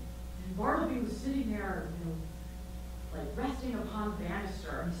goes, Bartleby was sitting there, like resting upon the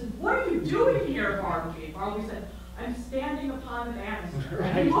banister. And he said, "What are you doing here, Bartleby?" And Bartleby said, "I'm standing upon the banister." Right.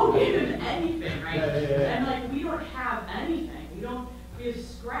 And he won't give him anything, right? Yeah. And like, we don't have anything. We have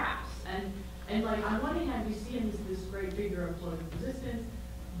scraps. And like, on one hand, we see him as this great figure of political resistance,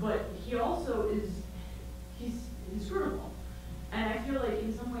 but he also he's inscrutable. And I feel like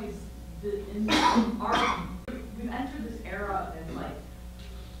in some ways, we've entered this era of like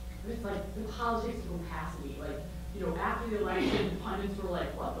the politics of opacity. Like, after the election, pundits were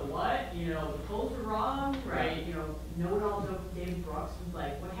like, "What the what? The polls were wrong, right?" Know-it-all David Brooks was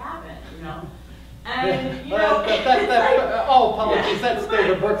like, "What happened?" And all politics, that's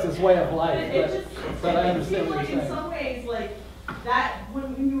David Brooks' way of life. But I understand what you're saying. In some ways, like that,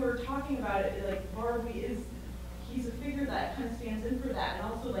 when you were talking about it, like Bartleby he's a figure that kind of stands in for that, and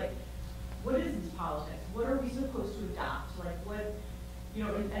also like, what is this politics? What are we supposed to adopt? Like what,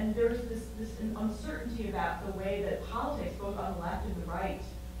 and there's this uncertainty about the way that politics, both on the left and the right,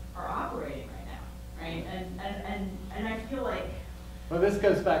 are operating right now, right? And I feel like. Well, this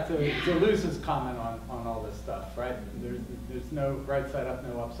goes back to Luz's comment on all this stuff, right? There's no right side up,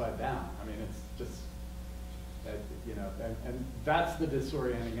 no upside down. I mean, it's just, and that's the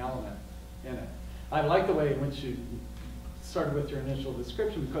disorienting element in it. I like the way in which you started with your initial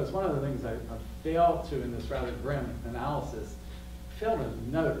description, because one of the things I failed to, in this rather grim analysis, fail to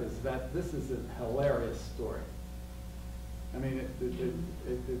note is that this is a hilarious story. I mean,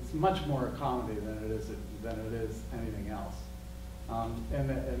 it's much more a comedy than it is anything else. And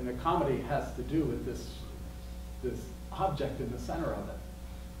the comedy has to do with this object in the center of it,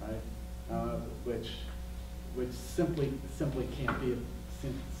 right? Which simply can't be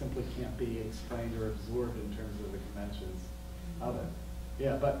explained or absorbed in terms of the conventions of it.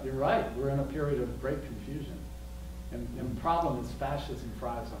 Yeah, but you're right. We're in a period of great confusion, and the problem is fascism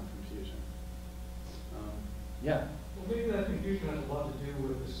thrives on confusion. Yeah. Well, maybe that confusion has a lot to do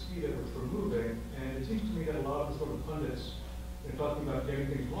with the speed at which we're moving, and it seems to me that a lot of the sort of pundits in talking about getting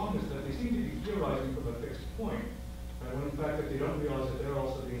things wrong is that they seem to be theorizing from a fixed point, right? When in fact that they don't realize that they're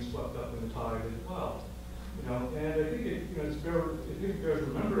also being swept up in the tide as well. And I think it bears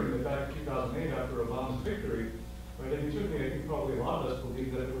remembering that back in 2008 after Obama's victory, right? I mean, certainly I think probably a lot of us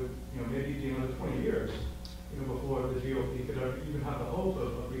believe that it would, maybe be another 20 years, before the GOP could even have the hope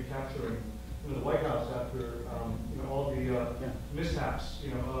of recapturing the White House after all the mishaps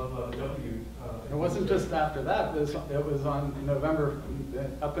of the W. It wasn't just after that. It was on November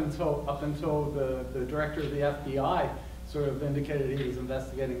up until the director of the FBI sort of indicated he was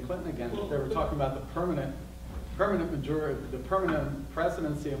investigating Clinton again. They were talking about the permanent majority, the permanent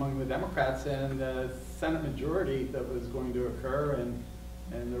presidency among the Democrats, and the Senate majority that was going to occur, and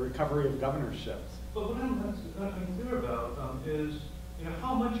the recovery of governorships. But what I'm unclear about is,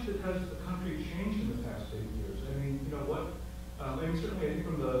 how much has the country changed in the past 8 years? I mean, certainly I think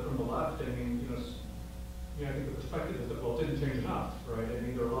from the left, I think the perspective is that, well, it didn't change enough, right? I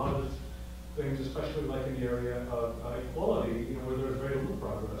mean, there are a lot of things, especially like in the area of equality, where there's very little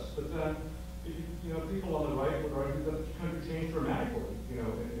progress. But then, people on the right would argue that the country changed dramatically,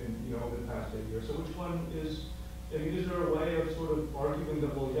 over the past 8 years. So which one is, is there a way of sort of arguing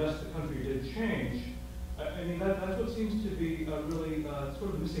that, well, yes, the country did change? I mean, that's what seems to be a really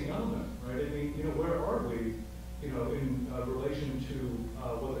sort of missing element, right? I mean, where are we in relation to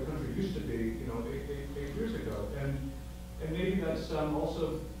what the country used to be, eight years ago. And maybe that's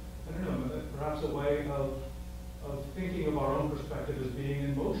also, I don't know, perhaps a way of thinking of our own perspective as being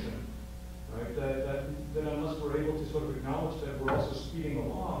in motion, right? That unless we're able to sort of acknowledge that we're also speeding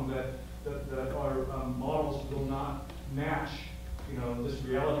along, that our models will not match, this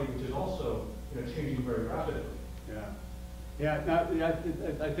reality, which is also, changing very rapidly. Yeah. Yeah, no, yeah,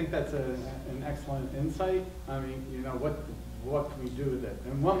 I think that's an excellent insight. I mean, what can we do with it?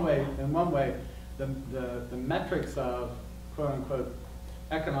 In one way, the metrics of quote unquote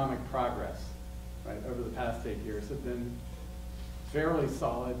economic progress, right, over the past 8 years have been fairly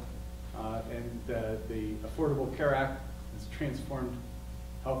solid, and the Affordable Care Act has transformed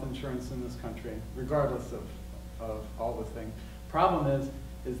health insurance in this country, regardless of all the things. Problem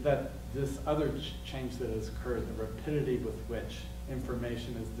is that this other change that has occurred, the rapidity with which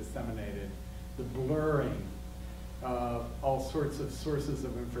information is disseminated, the blurring of all sorts of sources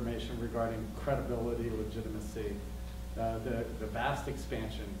of information regarding credibility, legitimacy, the vast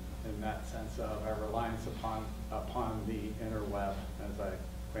expansion in that sense of our reliance upon the interweb, as I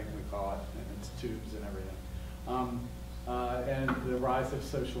quaintly call it, and its tubes and everything, and the rise of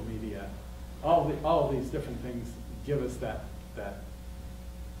social media. All these different things give us that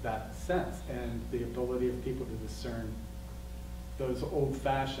sense, and the ability of people to discern those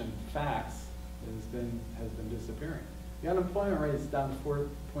old-fashioned facts has been disappearing. The unemployment rate is down to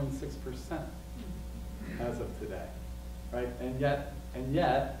 4.6% as of today, right? And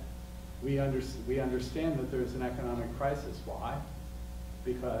yet we understand that there's an economic crisis. Why?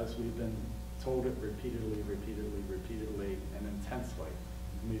 Because we've been told it repeatedly, and intensely.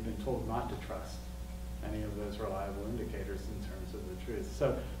 And we've been told not to trust any of those reliable indicators in terms of the truth.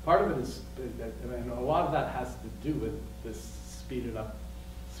 So part of it is, and a lot of that has to do with this speeded up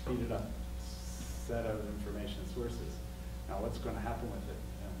set of information sources. Now, what's going to happen with it?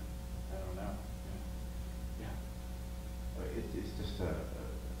 I don't know. Yeah. It's just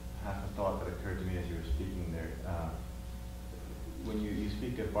half a thought that occurred to me as you were speaking there. When you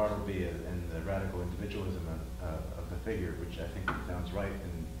speak of Bartleby and the radical individualism of the figure, which I think sounds right,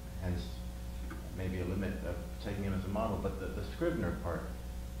 and hence maybe a limit of taking him as a model, but the Scrivener part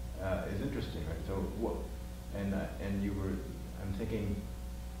is interesting, right? So what? And you were, I'm thinking,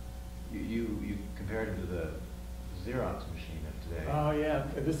 you compared him to the Xerox machine of today. Oh yeah,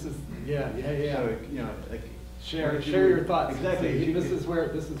 this is yeah. So like share your thoughts. Exactly. See, this is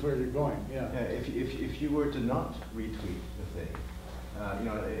where you're going. Yeah. If you were to not retweet the thing,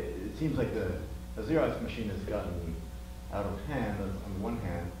 it seems like the Xerox machine has gotten out of hand. On the one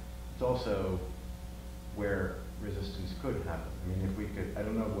hand, it's also where resistance could happen. I mean, if we could, I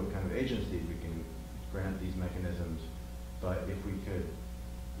don't know what kind of agency we can grant these mechanisms, but if we could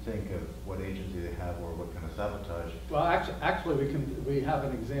think of what agency they have or what kind of sabotage. Well, actually, we have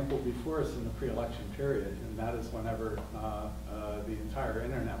an example before us in the pre-election period, and that is whenever the entire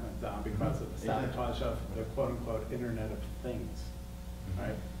internet went down because of the sabotage of the quote-unquote Internet of Things,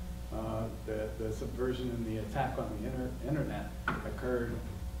 right? The subversion and the attack on the internet occurred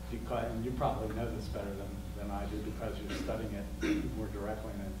because, and you probably know this better than I do because you're studying it more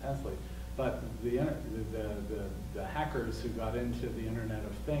directly and intensely, but the hackers who got into the Internet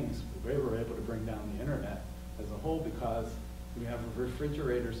of Things, they were able to bring down the internet as a whole because we have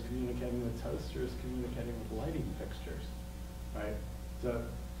refrigerators communicating with toasters, communicating with lighting fixtures, right? So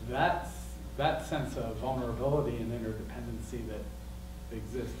that sense of vulnerability and interdependency that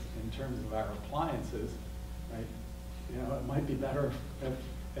exists in terms of our appliances, right? It might be better if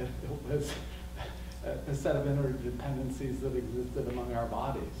it was a set of interdependencies that existed among our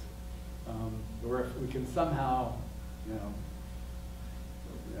bodies. Or if we can somehow,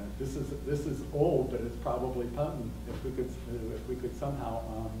 this is old, but it's probably potent. If we could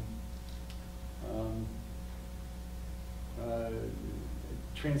somehow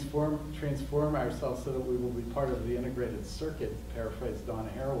transform ourselves so that we will be part of the integrated circuit, to paraphrase Donna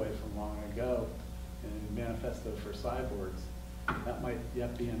Haraway from long ago in Manifesto for Cyborgs. That might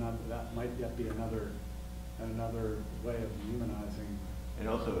yet be another way of humanizing. It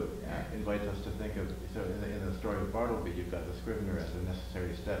also invites us to think of, so in the story of Bartleby, you've got the Scrivener as a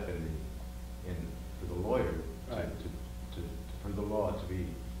necessary step for the lawyer, right, for the law to be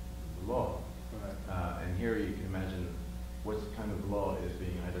the law. Right. And here you can imagine what kind of law is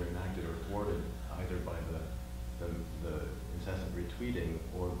being either enacted or thwarted either by the incessant retweeting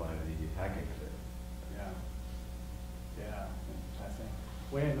or by the hacking of it. Yeah, fascinating.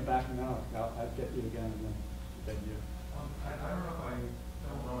 Way in the back now, I'll get you again and then you. I don't know if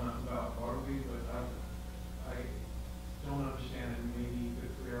I don't know enough about Bartleby, but I don't understand, and maybe you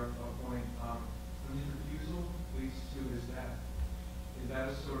could clear up a point. When his refusal, we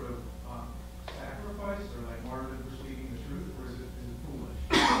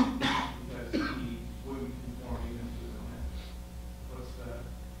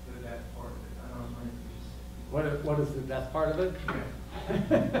what is the death part of it?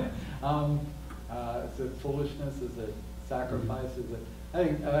 Is it foolishness? Is it sacrifice? Is it?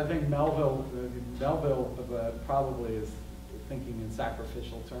 I think Melville probably is thinking in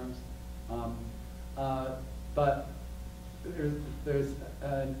sacrificial terms. But there's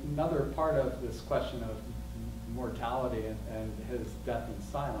another part of this question of mortality and his death in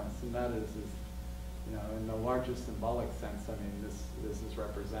silence, and that is, you know, in the largest symbolic sense. I mean, this is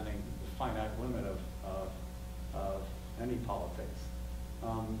representing the finite limit of any politics.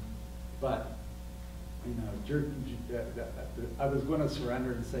 But you know, I was going to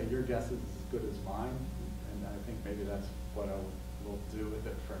surrender and say your guess is as good as mine, and I think maybe that's what I will do with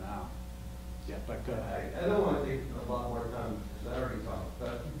it for now. Yeah, but go ahead. I don't want to take a lot more time because I already talked,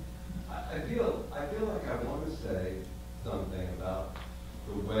 but I feel like I want to say something about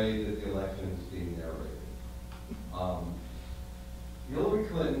the way that the election is being narrated. Hillary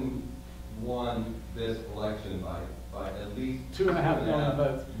Clinton won this election by at least 2.5 million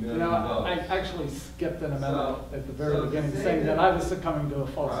votes. You know, I actually skipped an amendment at the very beginning saying that I was succumbing to a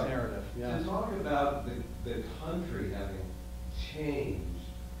false narrative. Yeah. To talk about the country having changed,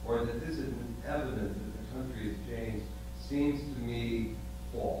 or that this is evidence that the country has changed, seems to me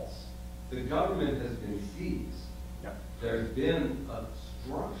false. The government has been seized. Yep. There's been a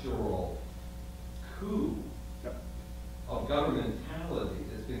structural coup of governmentality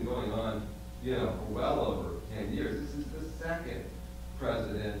that's been going on, you know, for well over 10 years. This is the second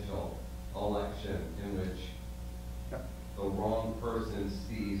presidential election in which the wrong person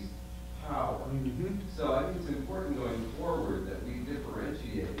seized power. Mm-hmm. So I think it's important going forward that we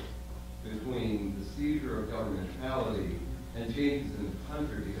differentiate between the seizure of governmentality and changes in the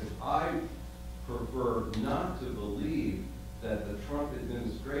country, because I prefer not to believe that the Trump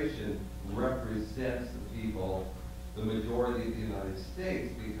administration represents the people, the majority of the United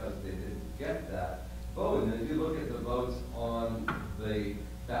States, because they didn't get that vote. And if you look at the votes on the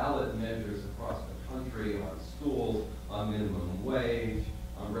ballot measures across the country, on schools, on minimum wage,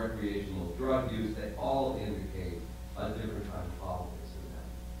 on recreational drug use, they all indicate a different kind of politics in that.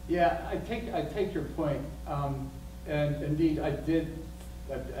 Yeah, I take your point, and indeed I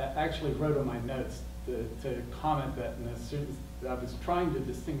actually wrote on my notes to comment that I was trying to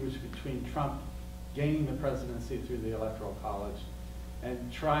distinguish between Trump gaining the presidency through the Electoral College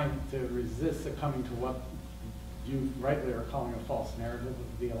and trying to resist succumbing to what you rightly are calling a false narrative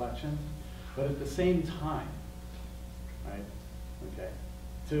of the election, but at the same time, right? Okay.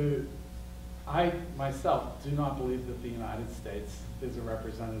 I myself do not believe that the United States is a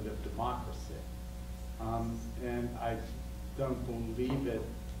representative democracy. And I don't believe it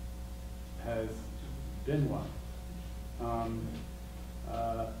has been one,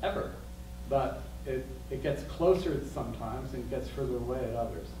 ever. But it gets closer sometimes and gets further away at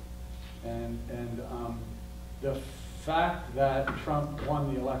others. And the fact that Trump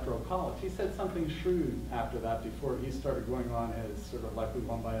won the Electoral College, he said something shrewd after that before he started going on his sort of like we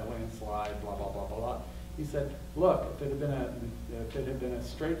won by a landslide, blah, blah, blah, blah, blah. He said, look, if it had been a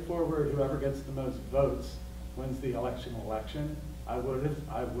straightforward, whoever gets the most votes wins the election, I would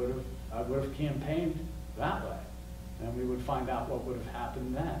have campaigned that way. And we would find out what would have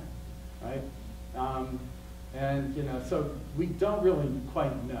happened then, right? And, you know, so we don't really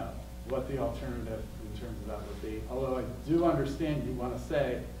quite know what the alternative in terms of that would be. Although I do understand you want to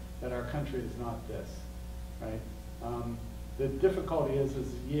say that our country is not this, right? The difficulty is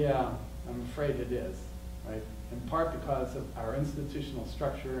yeah, I'm afraid it is, right? In part because of our institutional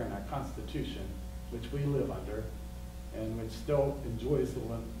structure and our Constitution, which we live under, and which still enjoys the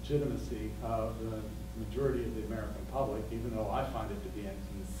legitimacy of the majority of the American public, even though I find it to be an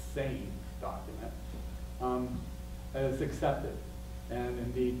insane document, is accepted. And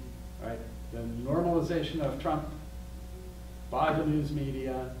indeed, right, the normalization of Trump by the news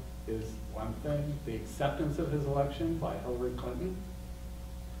media is one thing. The acceptance of his election by Hillary Clinton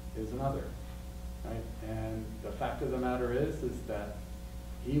is another, right? And the fact of the matter is that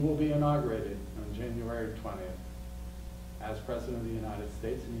he will be inaugurated on January 20th as President of the United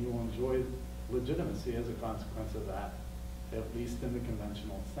States, and he will enjoy legitimacy as a consequence of that, at least in the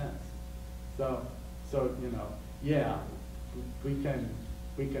conventional sense. So you know, yeah, we can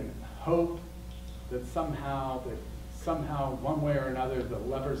hope that somehow one way or another the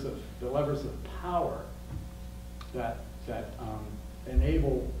levers of power that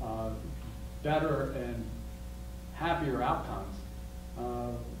enable better and happier outcomes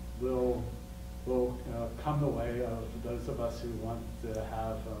will come the way of those of us who want to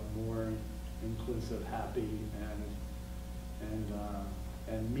have a more inclusive, happy,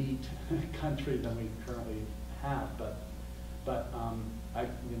 and neat country than we currently have. But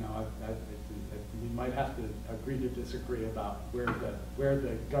we might have to agree to disagree about where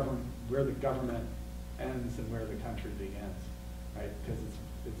the government ends and where the country begins, right? Because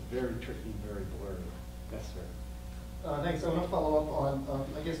it's very tricky, very blurry. Yes, sir. Thanks. I want to follow up on,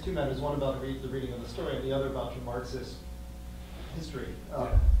 I guess, two matters. One about the reading of the story, and the other about your Marxist history.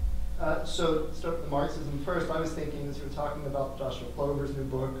 So start with the Marxism first. I was thinking, as you were talking about Joshua Clover's new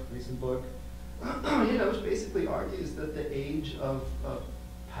book, recent book, which basically argues that the age of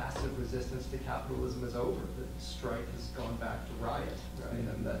passive resistance to capitalism is over, that strike has gone back to riot, right?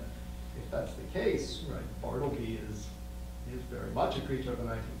 And that if that's the case, right, Bartleby is very much a creature of the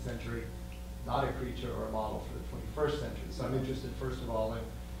 19th century, not a creature or a model for the 21st century. So I'm interested, first of all,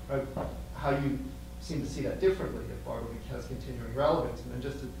 in how you seem to see that differently, if Bartleby has continuing relevance. And then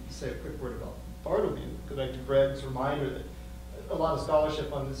just to say a quick word about Bartleby, go back to Greg's reminder that a lot of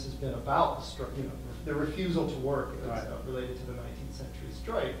scholarship on this has been about the refusal to work as related to the 19th century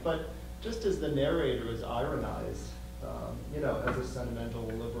strike. But just as the narrator is ironized, as a sentimental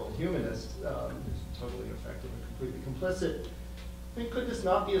liberal humanist who's totally effective and completely complicit, I mean, could this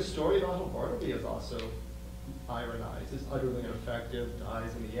not be a story about how Bartleby is also ironized, is utterly ineffective,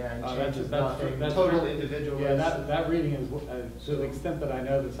 dies in the end, changes nothing, total individualist? Yeah, that reading is, to the extent that I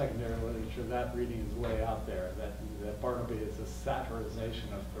know the secondary literature, that reading is way out there, that Bartleby is a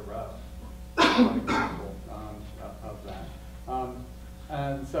satirization of Thoreau, one example of that.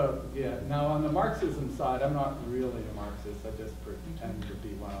 And so, yeah, now on the Marxism side, I'm not really a Marxist, I just pretend to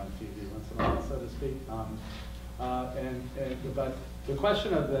be one on TV once in a while, so to speak. But the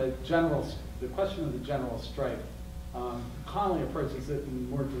question of the general strike, Connolly approaches it in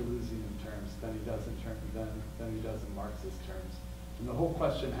more Deleuzian terms than he does in Marxist terms. And the whole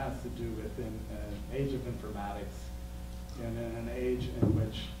question has to do with in an age of informatics, and in an age in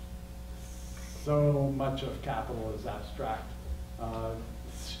which so much of capital is abstract,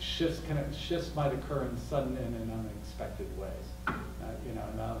 shifts might occur in sudden and unexpected ways.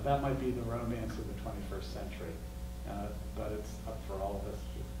 Now that might be the romance of the 21st century, but it's up for all of us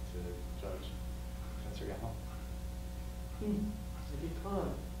to judge. Professor Gallon?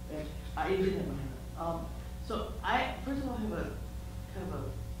 I did have my hand. So first of all, I have a kind of a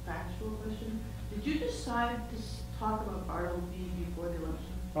factual question. Did you decide to talk about Bartleby before the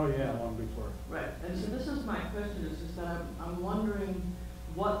election? Oh yeah, long before. Right, and so this is my question, is that I'm wondering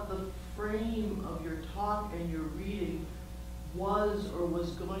what the frame of your talk and your reading was or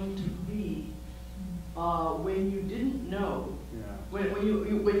was going to be when you didn't know. Yeah. When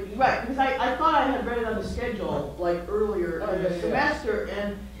right, because I thought I had read it on the schedule like earlier in the semester,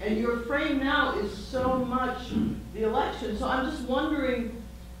 and your frame now is so much the election. So I'm just wondering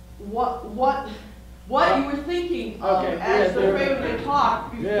what you were thinking of as the frame of the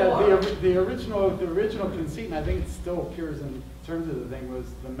talk before. Yeah, the original conceit, and I think it still appears in terms of the thing,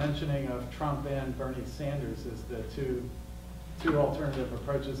 was the mentioning of Trump and Bernie Sanders as the two alternative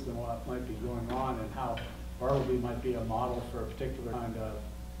approaches to what might be going on, and how Bartleby might be a model for a particular kind of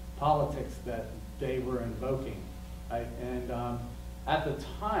politics that they were invoking. Right? And at the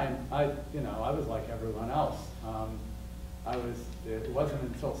time, I was like everyone else. It wasn't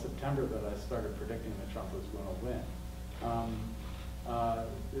until September that I started predicting that Trump was going to win.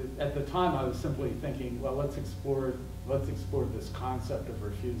 At the time, I was simply thinking, well, let's explore this concept of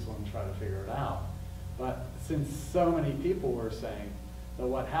refusal and try to figure it out. But since so many people were saying that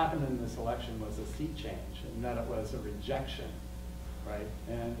what happened in this election was a sea change, and that it was a rejection, right,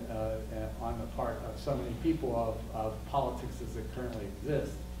 and on the part of so many people of politics as it currently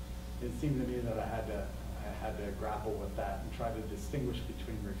exists, it seemed to me that I had to grapple with that and try to distinguish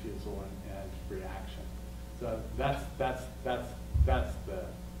between refusal and reaction. So that's the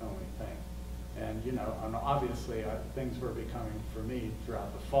only thing. And and obviously things were becoming for me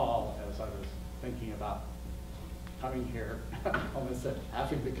throughout the fall as I was thinking about coming here, almost said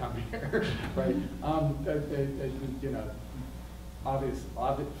having to come here, right?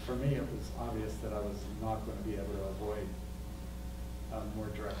 For me it was obvious that I was not going to be able to avoid a more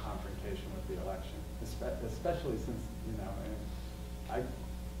direct confrontation with the election, especially since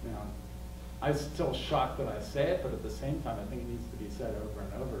I'm still shocked that I say it, but at the same time I think it needs to be said over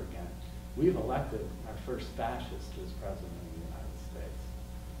and over again. We've elected our first fascist as president of the United States.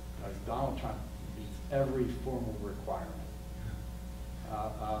 Because Donald Trump meets every formal requirement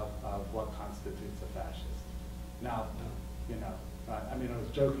of what constitutes a fascist. Now, I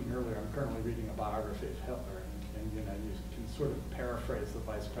was joking earlier, I'm currently reading a biography of Hitler, and you can sort of paraphrase the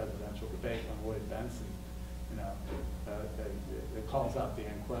vice presidential debate on Lloyd Benson. It calls out the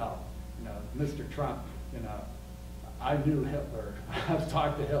inkwell. Mr. Trump, I knew Hitler. I've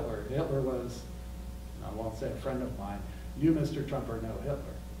talked to Hitler. Hitler was, I won't say a friend of mine, you, Mr. Trump, are no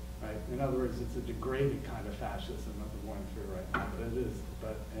Hitler, right? In other words, it's a degraded kind of fascism that we're going through right now, but it is,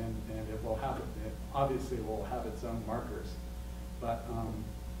 and it will have, it obviously will have its own markers. But,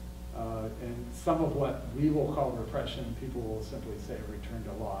 and some of what we will call repression, people will simply say return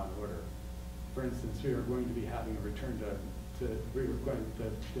to law and order. For instance, we are going to be having a return to the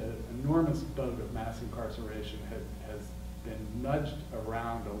enormous boat of mass incarceration has been nudged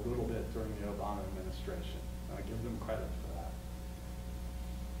around a little bit during the Obama administration. I give them credit for that.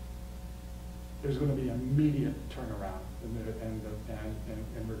 There's going to be immediate turnaround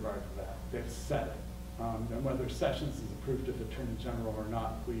in regard to that. They've said it. And whether Sessions is approved as Attorney General or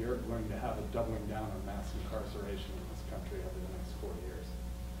not, we are going to have a doubling down on mass incarceration in this country over the next 4 years.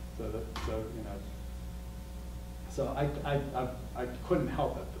 So I couldn't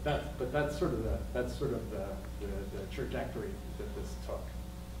help it, but that's sort of the trajectory that this took,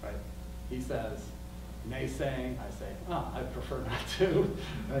 right? He says, naysaying, I say, I prefer not to.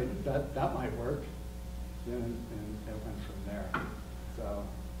 Right? That might work. And it went from there. So,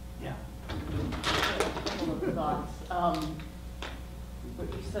 yeah. A couple of thoughts. What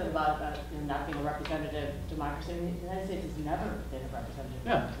you said about not being a representative democracy, the United States has never been a representative.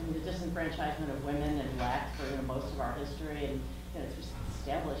 Yeah. I mean, the disenfranchisement of women and blacks for most of our history, and it's just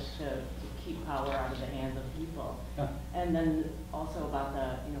established to keep power out of the hands of people. Yeah. And then also about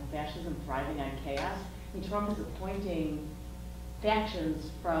the fascism thriving on chaos. I mean, Trump is appointing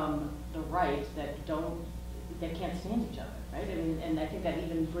factions from the right that can't stand each other, right? I mean, and I think that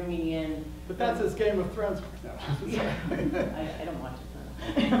even bringing in. But that's his Game of Thrones. No. Yeah. I don't watch it.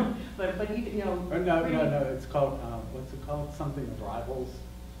 but No. It's called what's it called? Something of Rivals.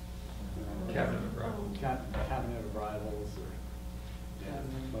 Cabinet of Rivals. Cabinet of Rivals, or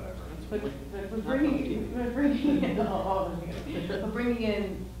whatever. But bringing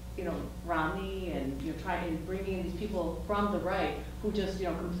in Romney and bringing in these people from the right who just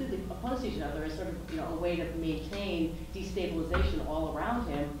completely oppose each other as sort of a way to maintain destabilization all around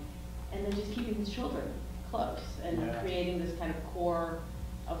him, and then just keeping his children close and creating this kind of core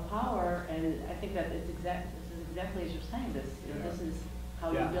of power. And I think that this is exactly as you're saying. This is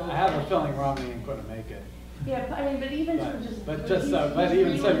how you build. I have a feeling Romney ain't going to make it. Yeah, but even sort of just. But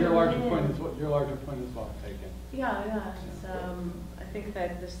even so, your larger point is well taken. Yeah. I think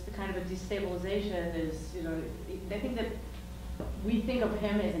that the kind of a destabilization is, I think that we think of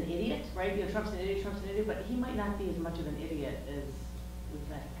him as an idiot, right? Trump's an idiot, but he might not be as much of an idiot as we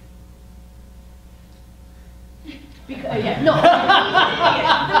think. Because,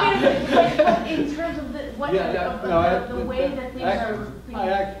 in terms of the way that things are.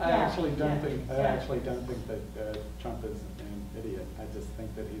 I actually don't think that Trump is an idiot. I just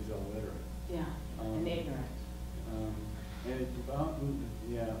think that he's illiterate. Yeah, and ignorant.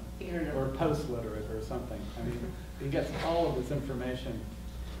 Or post-literate or something. I mean, he gets all of his information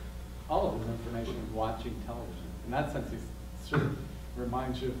watching television. In that sense, he sort of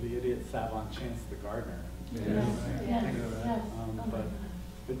reminds you of the idiot savant Chance the Gardener. Yes. But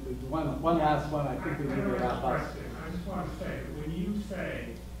one last one, I think we need to wrap up. I just want to say, when you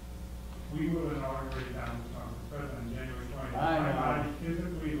say we will inaugurate Donald Trump as president on January 20th, my body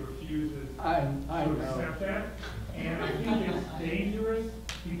physically refuses to accept that. And I think it's dangerous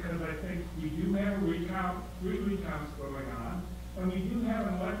because I think we do have three recounts going on, and we do have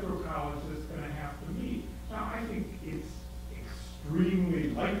an electoral college that's going to have to meet. Now, I think it's extremely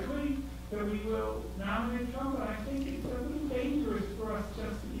likely that we will nominate Trump, but I think it's a little dangerous for us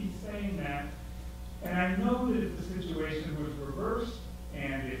just to be saying that. And I know that if the situation was reversed,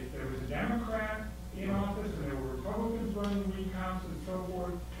 and if there was a Democrat in office and there were Republicans running recounts and so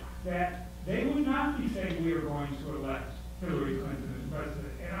forth, that they would not be saying we are going to elect Hillary Clinton as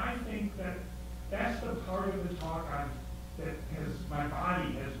president. And I think that that's the part of the talk my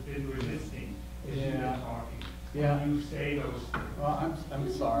body has been resisting as you've been talking. Yeah. When you say those things. Well, I'm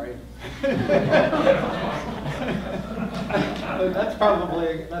sorry. That's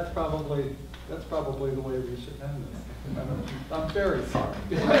probably the way we should end this. I'm very sorry.